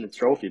the President's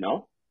Trophy.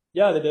 No?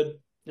 Yeah, they did.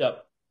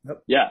 Yep.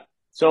 Yeah.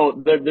 So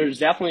there's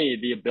definitely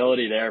the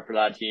ability there for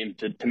that team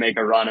to make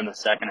a run in the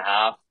second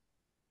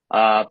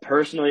half.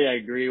 Personally, I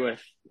agree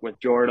with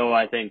Jordo.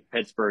 I think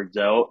Pittsburgh's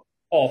out.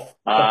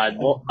 I'd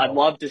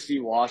love to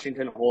see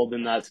Washington hold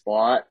in that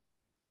spot.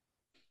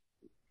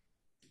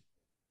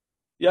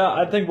 Yeah,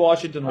 I think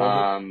Washington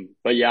holds.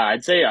 But yeah,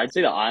 I'd say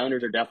the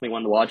Islanders are definitely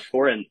one to watch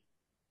for. And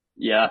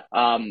yeah,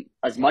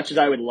 as much as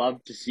I would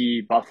love to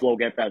see Buffalo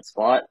get that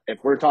spot, if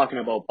we're talking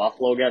about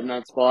Buffalo getting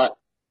that spot,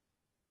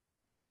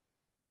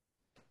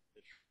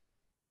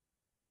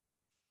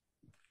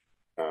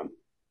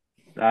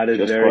 That is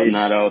Just very. putting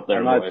that out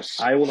there, boys.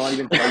 I will not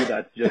even tell you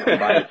that's just a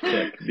biased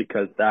pick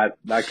because that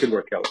could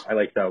work out. I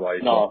like that a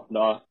lot.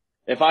 No.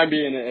 If I'm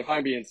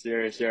being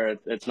serious here,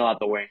 it's not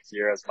the Wings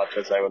here as much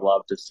as I would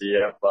love to see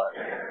it, but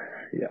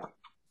yeah.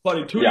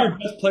 Buddy, two of your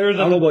best players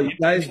I on don't the know about you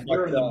guys, team but,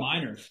 are in the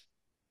minors.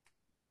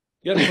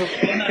 You got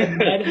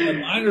net in the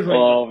minors right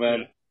now. oh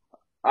man,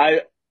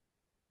 I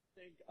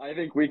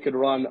think we could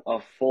run a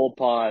full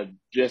pod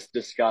just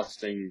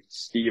discussing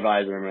Steve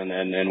Yzerman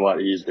and what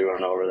he's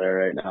doing over there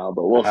right now,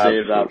 but we'll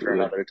save that for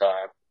another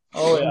time.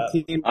 Oh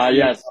yeah.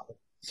 Yes.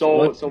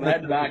 So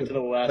head back to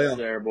the West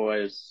there,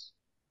 boys.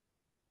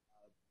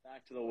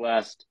 Back to the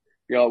West.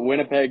 You got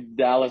Winnipeg,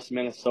 Dallas,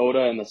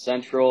 Minnesota in the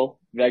Central,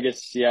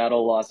 Vegas,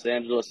 Seattle, Los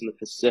Angeles in the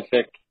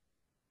Pacific,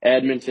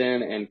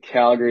 Edmonton and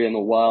Calgary in the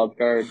wild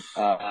card.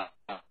 I'll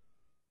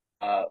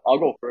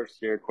go first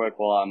here quick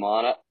while I'm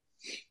on it.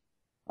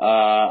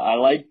 I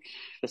like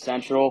the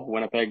Central,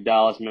 Winnipeg,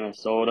 Dallas,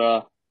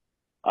 Minnesota.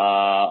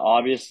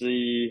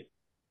 Obviously,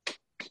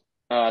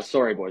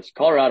 sorry boys,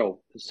 Colorado,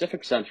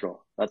 Pacific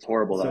Central. That's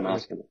horrible that I'm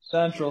asking this.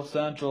 Central.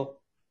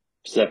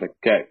 Pacific.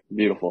 Okay,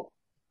 beautiful.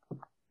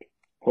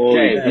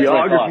 Holy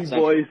geography,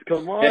 boys,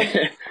 come on.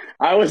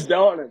 I was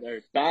doubting it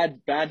there.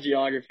 Bad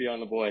geography on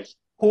the boys.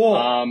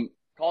 Cool.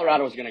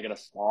 Colorado's gonna get a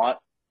spot.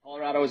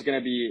 Colorado is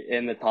gonna be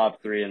in the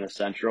top 3 in the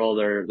Central.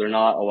 They're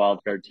not a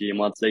wild card team.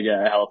 Once they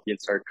get healthy and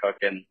start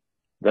cooking,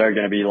 they're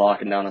gonna be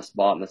locking down a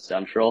spot in the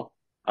Central.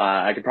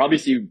 I could probably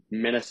see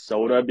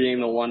Minnesota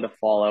being the one to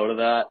fall out of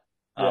that.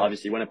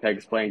 Obviously,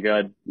 Winnipeg's playing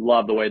good.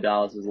 Love the way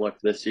Dallas has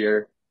looked this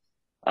year.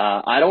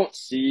 I don't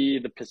see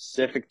the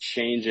Pacific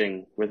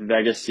changing with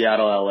Vegas,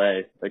 Seattle,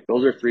 LA. Like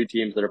those are 3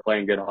 teams that are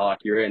playing good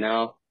hockey right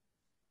now.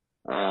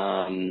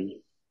 And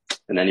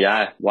then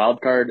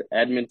wild card,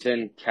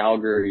 Edmonton,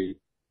 Calgary.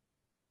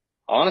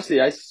 Honestly,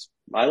 I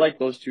like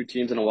those 2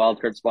 teams in a wild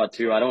card spot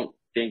too. I don't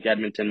think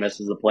Edmonton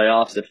misses the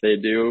playoffs. If they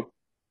do,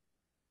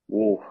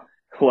 ooh,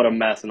 what a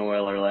mess in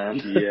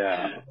Oilerland.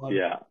 Yeah.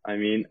 I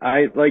mean,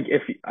 I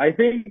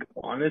think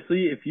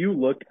honestly, if you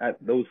look at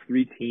those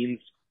 3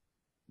 teams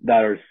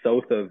that are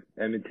south of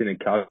Edmonton and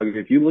Calgary,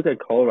 if you look at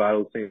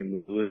Colorado, St.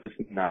 Louis,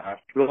 and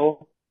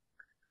Nashville,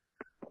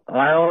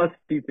 I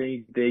honestly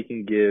think they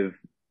can give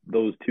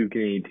those 2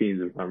 Canadian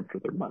teams a run for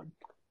their money.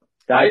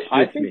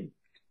 That's me.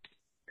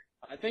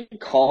 I think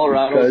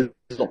Colorado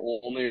is the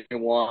only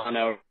one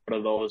out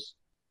of those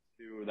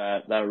 2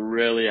 that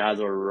really has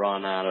a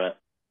run at it.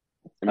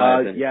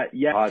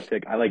 Hot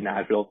pick. I like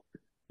Nashville.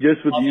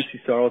 Just with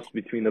UC Saros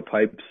between the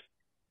pipes,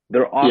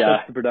 their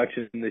offensive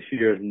production this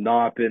year has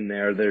not been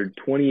there. They're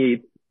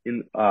 28th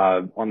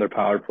on their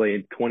power play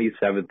and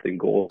 27th in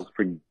goals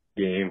per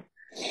game.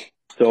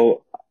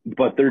 So,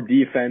 but their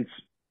defense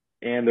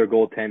and their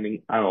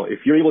goaltending, I don't know.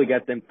 If you're able to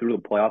get them through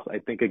the playoffs, I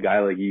think a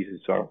guy like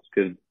UC Saros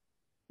could,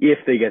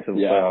 if they get to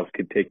the playoffs,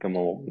 could take them a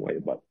long way.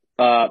 But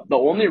the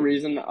only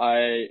reason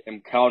I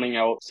am counting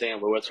out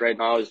St. Louis right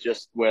now is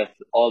just with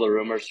all the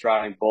rumors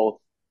surrounding both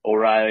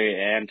O'Reilly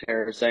and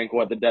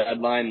Tarasenko at the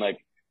deadline. Like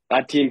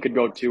that team could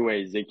go 2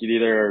 ways. They could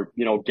either,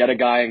 get a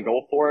guy and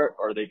go for it,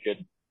 or they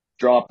could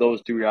drop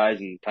those 2 guys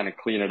and kind of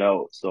clean it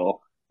out. So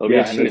it'll be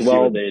interesting to see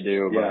what they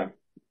do. Yeah.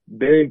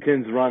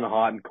 Barrington's run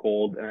hot and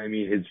cold, and I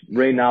mean, his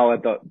right now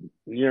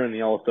nearing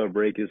the All-Star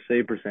break, his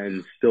save percentage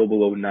is still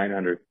below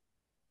 900.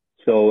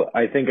 So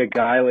I think a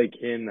guy like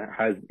him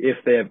has, if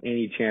they have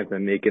any chance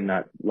of making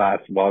that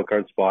last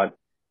wildcard spot,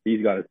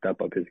 he's got to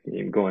step up his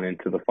game going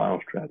into the final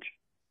stretch.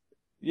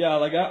 Yeah,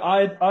 like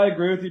I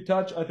agree with you,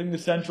 Touch. I think the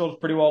Central is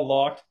pretty well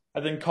locked.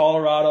 I think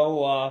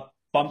Colorado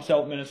bumps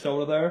out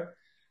Minnesota there.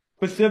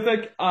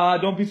 Pacific,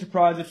 don't be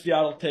surprised if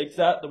Seattle takes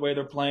that the way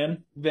they're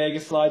playing.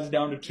 Vegas slides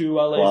down to 2,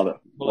 LA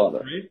Love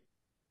it. 3.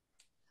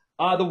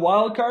 The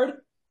wild card,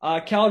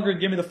 Calgary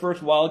give me the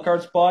first wild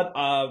card spot.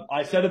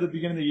 I said at the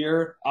beginning of the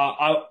year,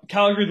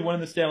 Calgary's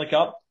winning the Stanley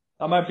Cup.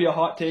 That might be a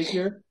hot take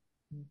here,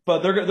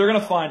 but they're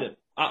gonna find it.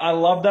 I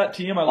love that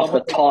team. I love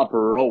the top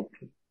rope.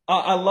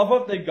 I love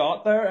what they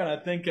got there, and I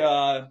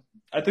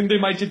think they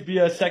might just be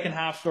a second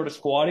half sort of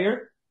squad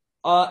here.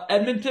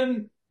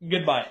 Edmonton,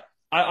 goodbye.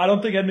 I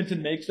don't think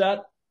Edmonton makes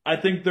that. I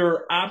think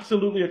they're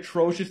absolutely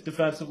atrocious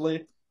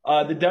defensively.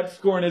 The depth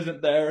scoring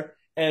isn't there,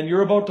 and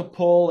you're about to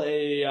pull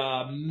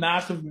a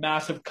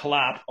massive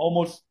collapse,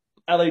 almost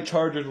LA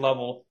Chargers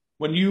level,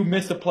 when you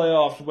miss the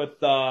playoffs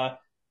with Connor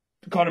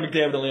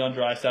McDavid and Leon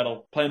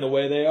Draisaitl playing the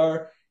way they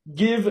are.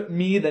 Give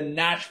me the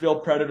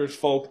Nashville Predators,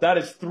 folks. That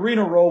is 3 in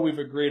a row we've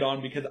agreed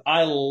on because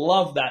I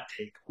love that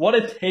take. What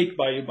a take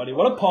by you, buddy.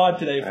 What a pod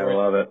today for you.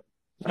 I love it.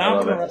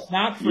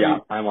 Snap for you. Yeah,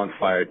 I'm on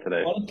fire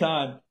today. What a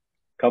time.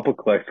 Couple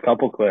clicks.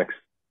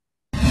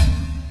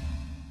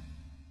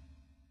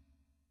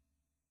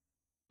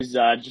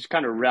 Just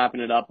kind of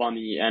wrapping it up on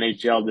the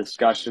NHL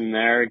discussion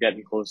there,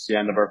 getting close to the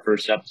end of our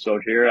first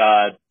episode here.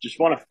 Just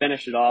want to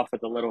finish it off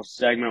with a little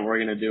segment we're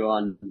going to do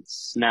on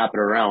Snap It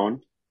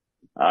Around.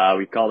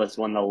 We call this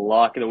one the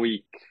Lock of the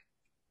Week.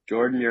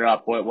 Jordan, you're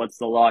up. What's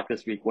the lock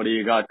this week? What do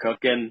you got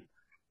cooking?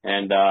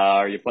 And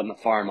are you putting the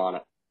farm on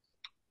it?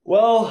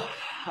 Well,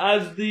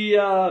 as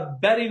the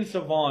betting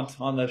savant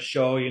on the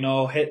show,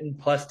 hitting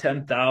plus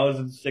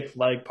 10,000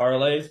 6-leg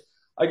parlays,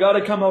 I got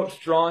to come out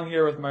strong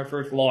here with my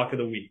first lock of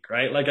the week,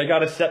 right? Like, I got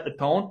to set the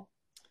tone.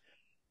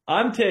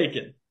 I'm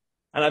taking,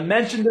 and I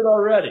mentioned it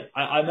already.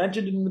 I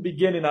mentioned it in the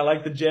beginning. I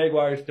like the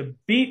Jaguars to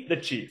beat the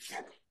Chiefs.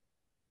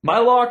 My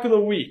lock of the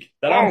week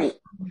that I'm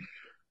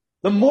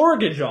the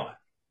mortgage on.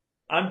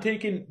 I'm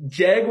taking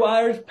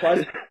Jaguars plus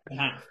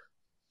 8.5.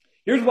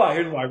 Here's why.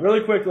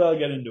 Really quickly, I'll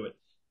get into it.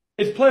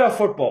 It's playoff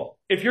football.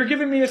 If you're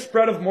giving me a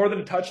spread of more than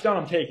a touchdown,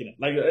 I'm taking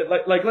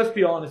it. Like, let's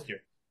be honest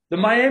here. The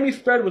Miami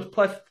spread was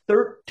plus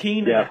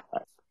 13. Yeah.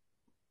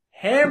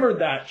 Hammered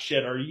that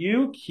shit. Are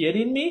you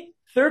kidding me?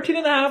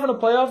 13.5 in a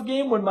playoff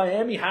game when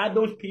Miami had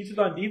those pieces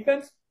on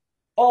defense?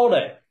 All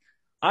day.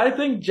 I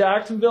think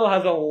Jacksonville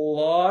has a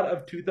lot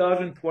of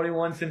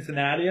 2021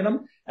 Cincinnati in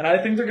them, and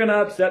I think they're going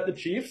to upset the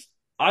Chiefs.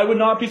 I would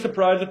not be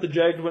surprised if the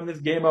Jags win this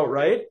game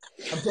outright.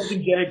 I'm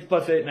taking Jags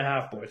plus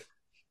 8.5, boys.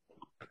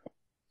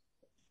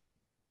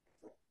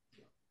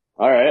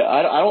 All right.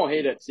 I don't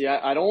hate it. See,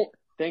 I don't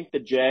think the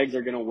Jags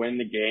are going to win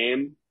the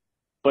game,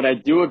 but I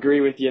do agree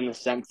with you in the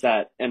sense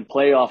that in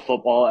playoff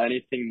football,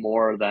 anything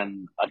more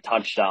than a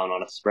touchdown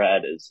on a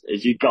spread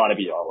is you got to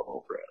be all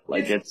over it.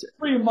 Like, it's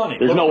free money.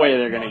 There's no way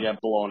they're going to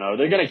get blown out.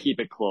 They're going to keep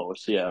it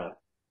close. Yeah.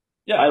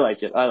 I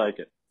like it.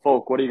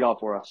 Fowke, what do you got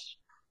for us?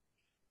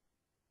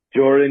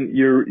 Jordan,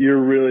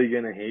 you're really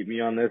gonna hate me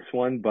on this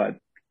one, but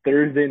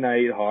Thursday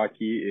night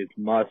hockey is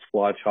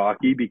must-watch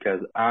hockey because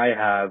I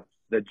have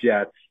the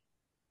Jets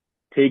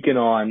taking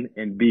on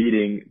and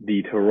beating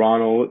the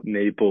Toronto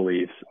Maple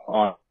Leafs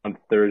on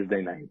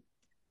Thursday night.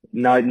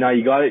 Now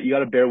you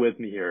gotta bear with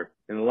me here.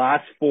 In the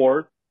last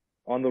 4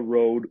 on the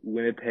road,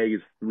 Winnipeg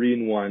is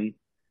 3-1.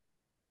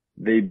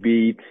 They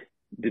beat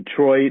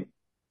Detroit,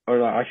 or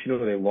no, actually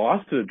no, they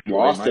lost to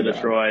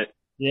Detroit.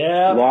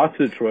 Yeah. Lost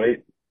to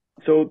Detroit.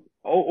 So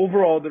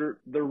overall,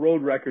 their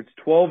road record's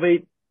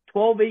 12-8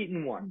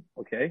 and 1.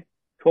 Okay,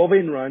 12-8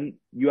 and run.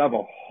 You have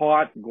a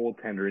hot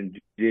goaltender in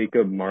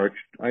Jacob March.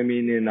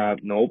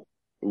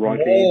 Wrong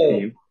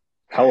team.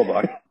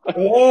 Hellebuck.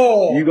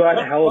 Whoa! You got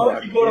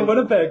Hellebuck. You go to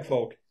Winnipeg,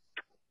 folk.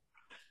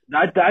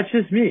 That's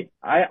just me.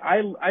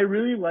 I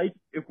really like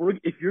if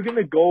you're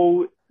gonna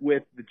go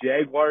with the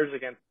Jaguars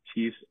against the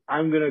Chiefs,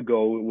 I'm gonna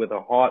go with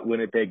a hot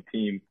Winnipeg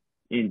team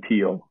in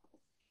teal.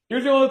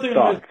 Here's the only thing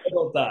I'm going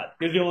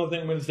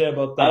to say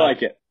about that. I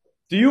like it.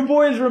 Do you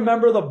boys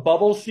remember the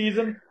bubble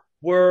season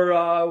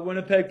where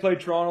Winnipeg played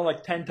Toronto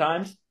like 10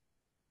 times?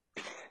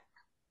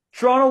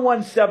 Toronto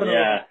won 7.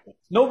 Yeah.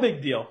 No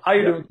big deal. How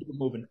you doing? Keep it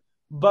moving.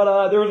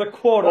 But there was a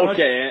quote.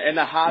 Okay, and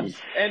the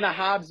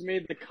Habs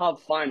made the Cup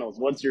Finals.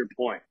 What's your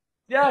point?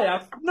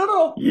 Yeah.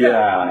 No.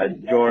 Yeah,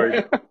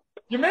 George.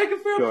 You're making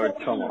fair George,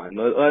 point. come on.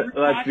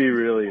 Let's be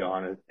really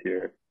honest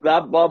here.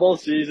 That bubble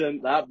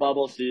season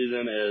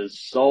is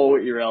so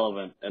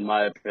irrelevant, in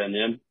my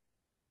opinion.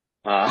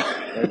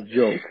 A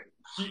joke.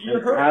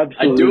 You're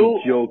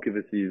absolute joke of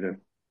a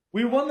season.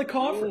 We won the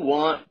conference.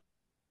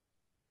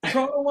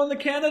 Toronto won the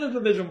Canada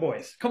Division,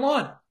 boys. Come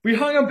on. We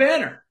hung a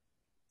banner.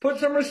 Put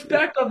some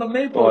respect on the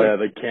Maple Leafs. Oh, yeah,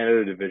 the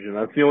Canada Division.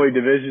 That's the only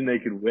division they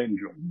could win,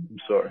 Jordan. I'm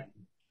sorry.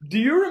 Do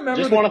you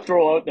remember? Just want to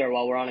throw out there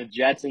while we're on a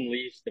Jets and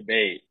Leafs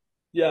debate.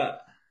 Yeah.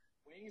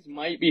 Wings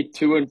might be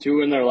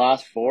 2-2 in their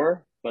last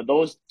 4, but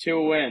those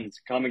 2 wins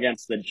come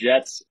against the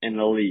Jets and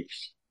the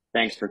Leafs.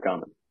 Thanks for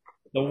coming.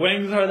 The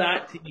Wings are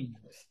that team.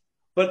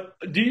 But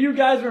do you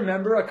guys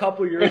remember a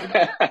couple years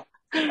ago?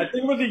 I think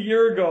it was a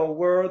year ago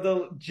where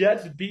the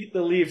Jets beat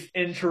the Leafs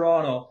in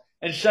Toronto.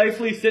 And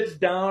Scheifele sits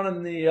down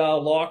in the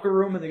locker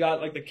room and they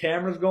got like the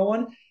cameras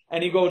going.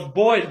 And he goes,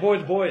 boys.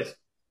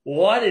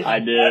 What is I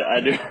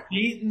do.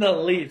 beating the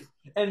Leafs?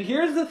 And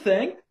here's the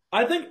thing.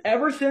 I think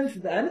ever since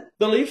then,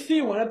 the Leafs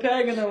see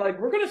Winnipeg and they're like,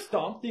 we're going to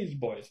stomp these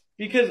boys.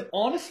 Because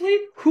honestly,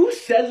 who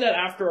says that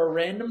after a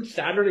random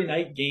Saturday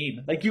night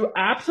game? Like, you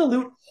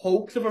absolute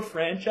hoax of a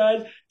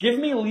franchise. Give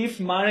me Leafs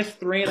minus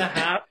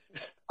 3.5.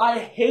 I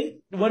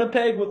hate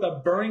Winnipeg with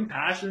a burning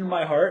passion in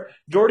my heart.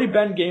 Jordy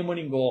Ben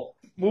game-winning goal.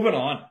 Moving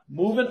on.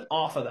 Moving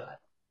off of that.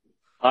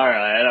 All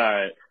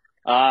right.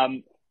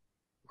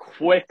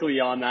 Quickly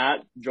on that,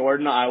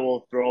 Jordan, I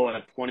will throw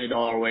a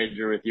 $20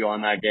 wager with you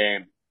on that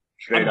game.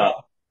 Straight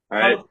up. All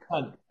right.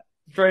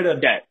 Straight in.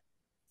 Okay.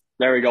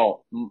 There we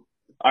go. All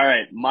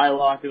right. My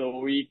lock of the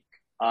week.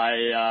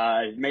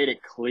 I made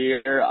it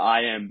clear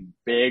I am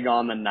big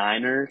on the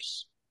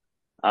Niners.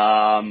 They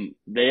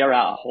are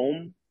at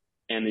home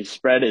and the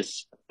spread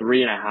is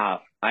 3.5.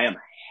 I am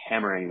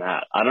hammering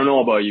that. I don't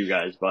know about you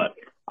guys, but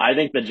I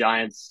think the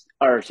Niners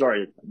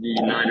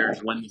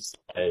win this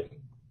a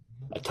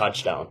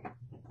touchdown.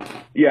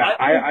 Yeah,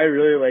 I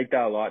really like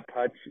that a lot.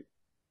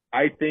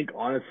 I think,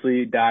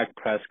 honestly, Dak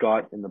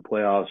Prescott in the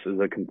playoffs is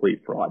a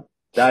complete fraud.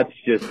 That's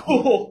just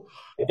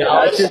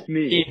that's just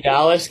me. The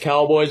Dallas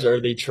Cowboys are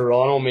the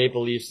Toronto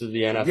Maple Leafs of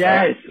the NFL.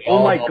 Yes.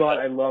 Oh, my God.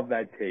 I love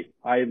that take.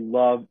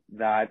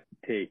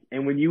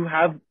 And when you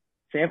have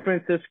San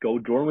Francisco,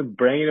 Jordan was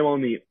bringing them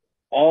on me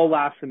all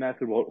last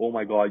semester about, oh,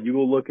 my God, you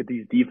go look at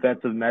these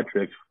defensive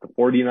metrics, the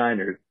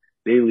 49ers.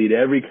 They lead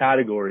every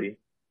category.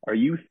 Are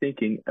you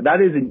thinking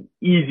that is an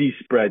easy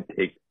spread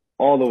take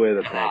all the way to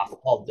the bank? Half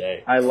all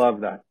day. I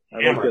love that. I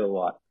like it a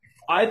lot.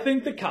 I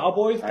think the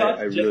Cowboys touch,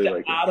 I just really to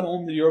like it. add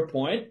home to your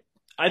point,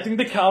 I think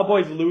the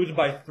Cowboys lose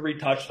by 3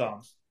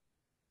 touchdowns.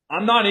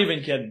 I'm not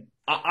even kidding.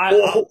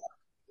 It's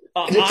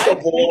a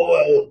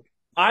blowout.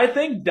 I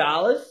think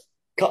Dallas.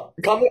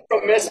 Coming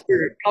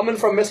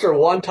from Mr.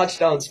 One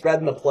touchdown spread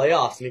in the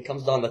playoffs, and he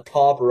comes down the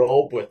top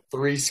rope with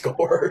 3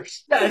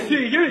 scores. Yeah,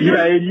 see,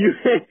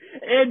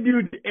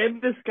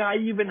 And this guy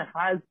even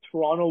has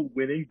Toronto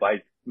winning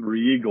by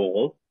 3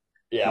 goals.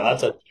 Yeah,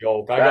 that's a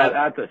joke.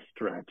 That's a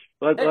stretch.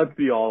 Let's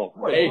be all.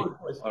 Who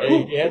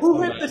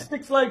hit the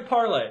 6-leg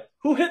parlay?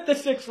 Who hit the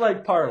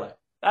 6-leg parlay?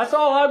 That's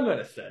all I'm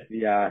gonna say.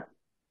 Yeah.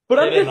 But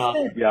I'm just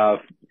saying, Yeah.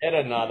 Hit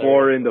another.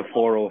 4 into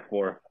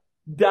 404.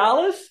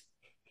 Dallas,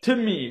 to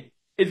me,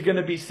 is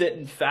gonna be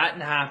sitting fat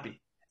and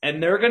happy,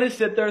 and they're gonna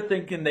sit there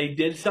thinking they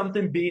did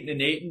something beating an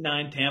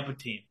 8-9 Tampa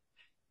team,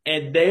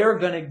 and they are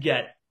gonna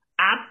get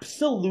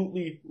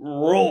absolutely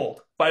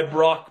rolled by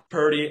Brock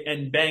Purdy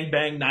and Bang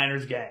Bang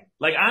Niners gang.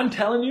 Like, I'm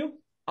telling you,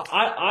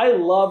 I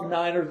love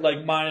Niners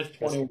like minus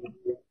 21.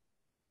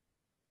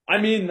 I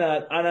mean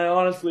that, and I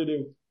honestly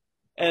do.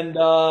 And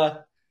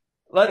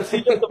let's see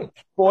if the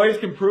boys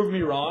can prove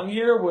me wrong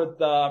here with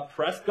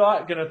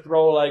Prescott going to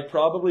throw like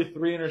probably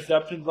 3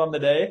 interceptions on the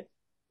day.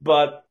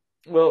 But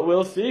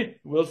we'll see.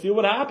 We'll see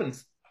what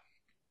happens.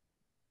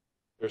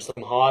 There's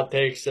some hot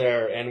takes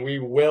there, and we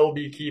will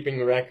be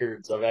keeping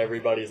records of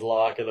everybody's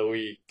lock of the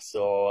week.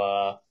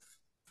 So,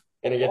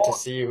 gonna get to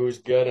see who's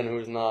good and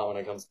who's not when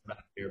it comes back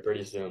here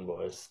pretty soon,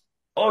 boys.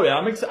 Oh yeah,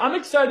 I'm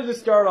excited to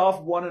start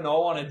off 1-0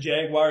 on a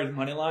Jaguars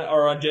money line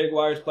or on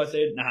Jaguars plus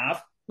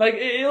 8.5. Like,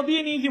 it'll be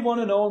an easy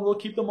 1-0, and we'll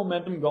keep the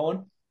momentum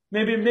going.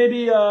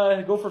 Maybe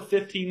go for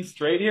 15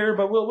 straight here,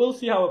 but we'll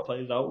see how it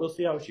plays out. We'll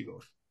see how she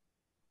goes.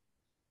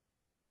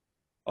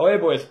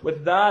 Okay, boys,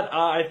 with that,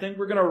 I think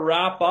we're going to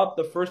wrap up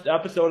the first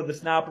episode of the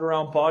Snap It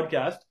Around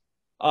podcast.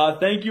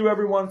 Thank you,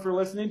 everyone, for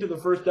listening to the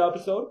first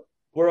episode.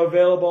 We're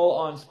available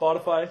on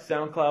Spotify,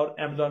 SoundCloud,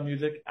 Amazon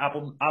Music,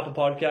 Apple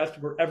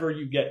Podcast, wherever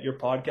you get your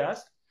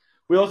podcast.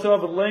 We also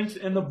have links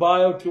in the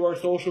bio to our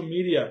social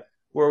media,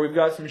 where we've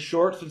got some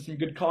shorts and some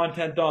good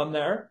content on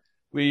there.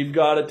 We've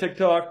got a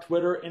TikTok,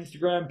 Twitter,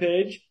 Instagram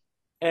page,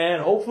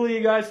 and hopefully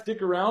you guys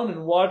stick around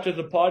and watch as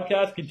the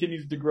podcast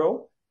continues to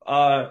grow.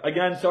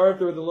 Again, sorry if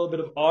there was a little bit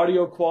of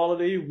audio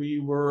quality. We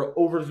were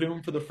over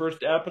Zoom for the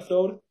first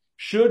episode.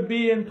 Should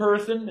be in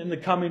person in the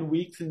coming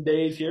weeks and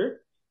days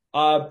here.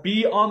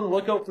 Be on the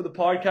lookout for the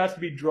podcast to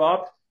be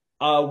dropped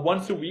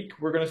once a week.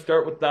 We're going to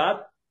start with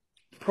that.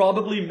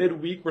 Probably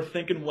midweek. We're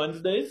thinking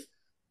Wednesdays.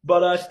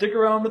 But stick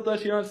around with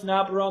us here on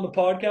Snap It Around the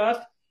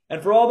podcast.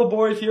 And for all the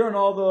boys here and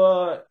all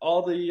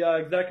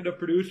the executive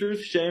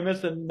producers,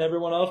 Seamus and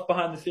everyone else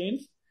behind the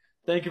scenes,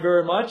 thank you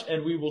very much.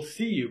 And we will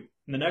see you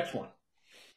in the next one.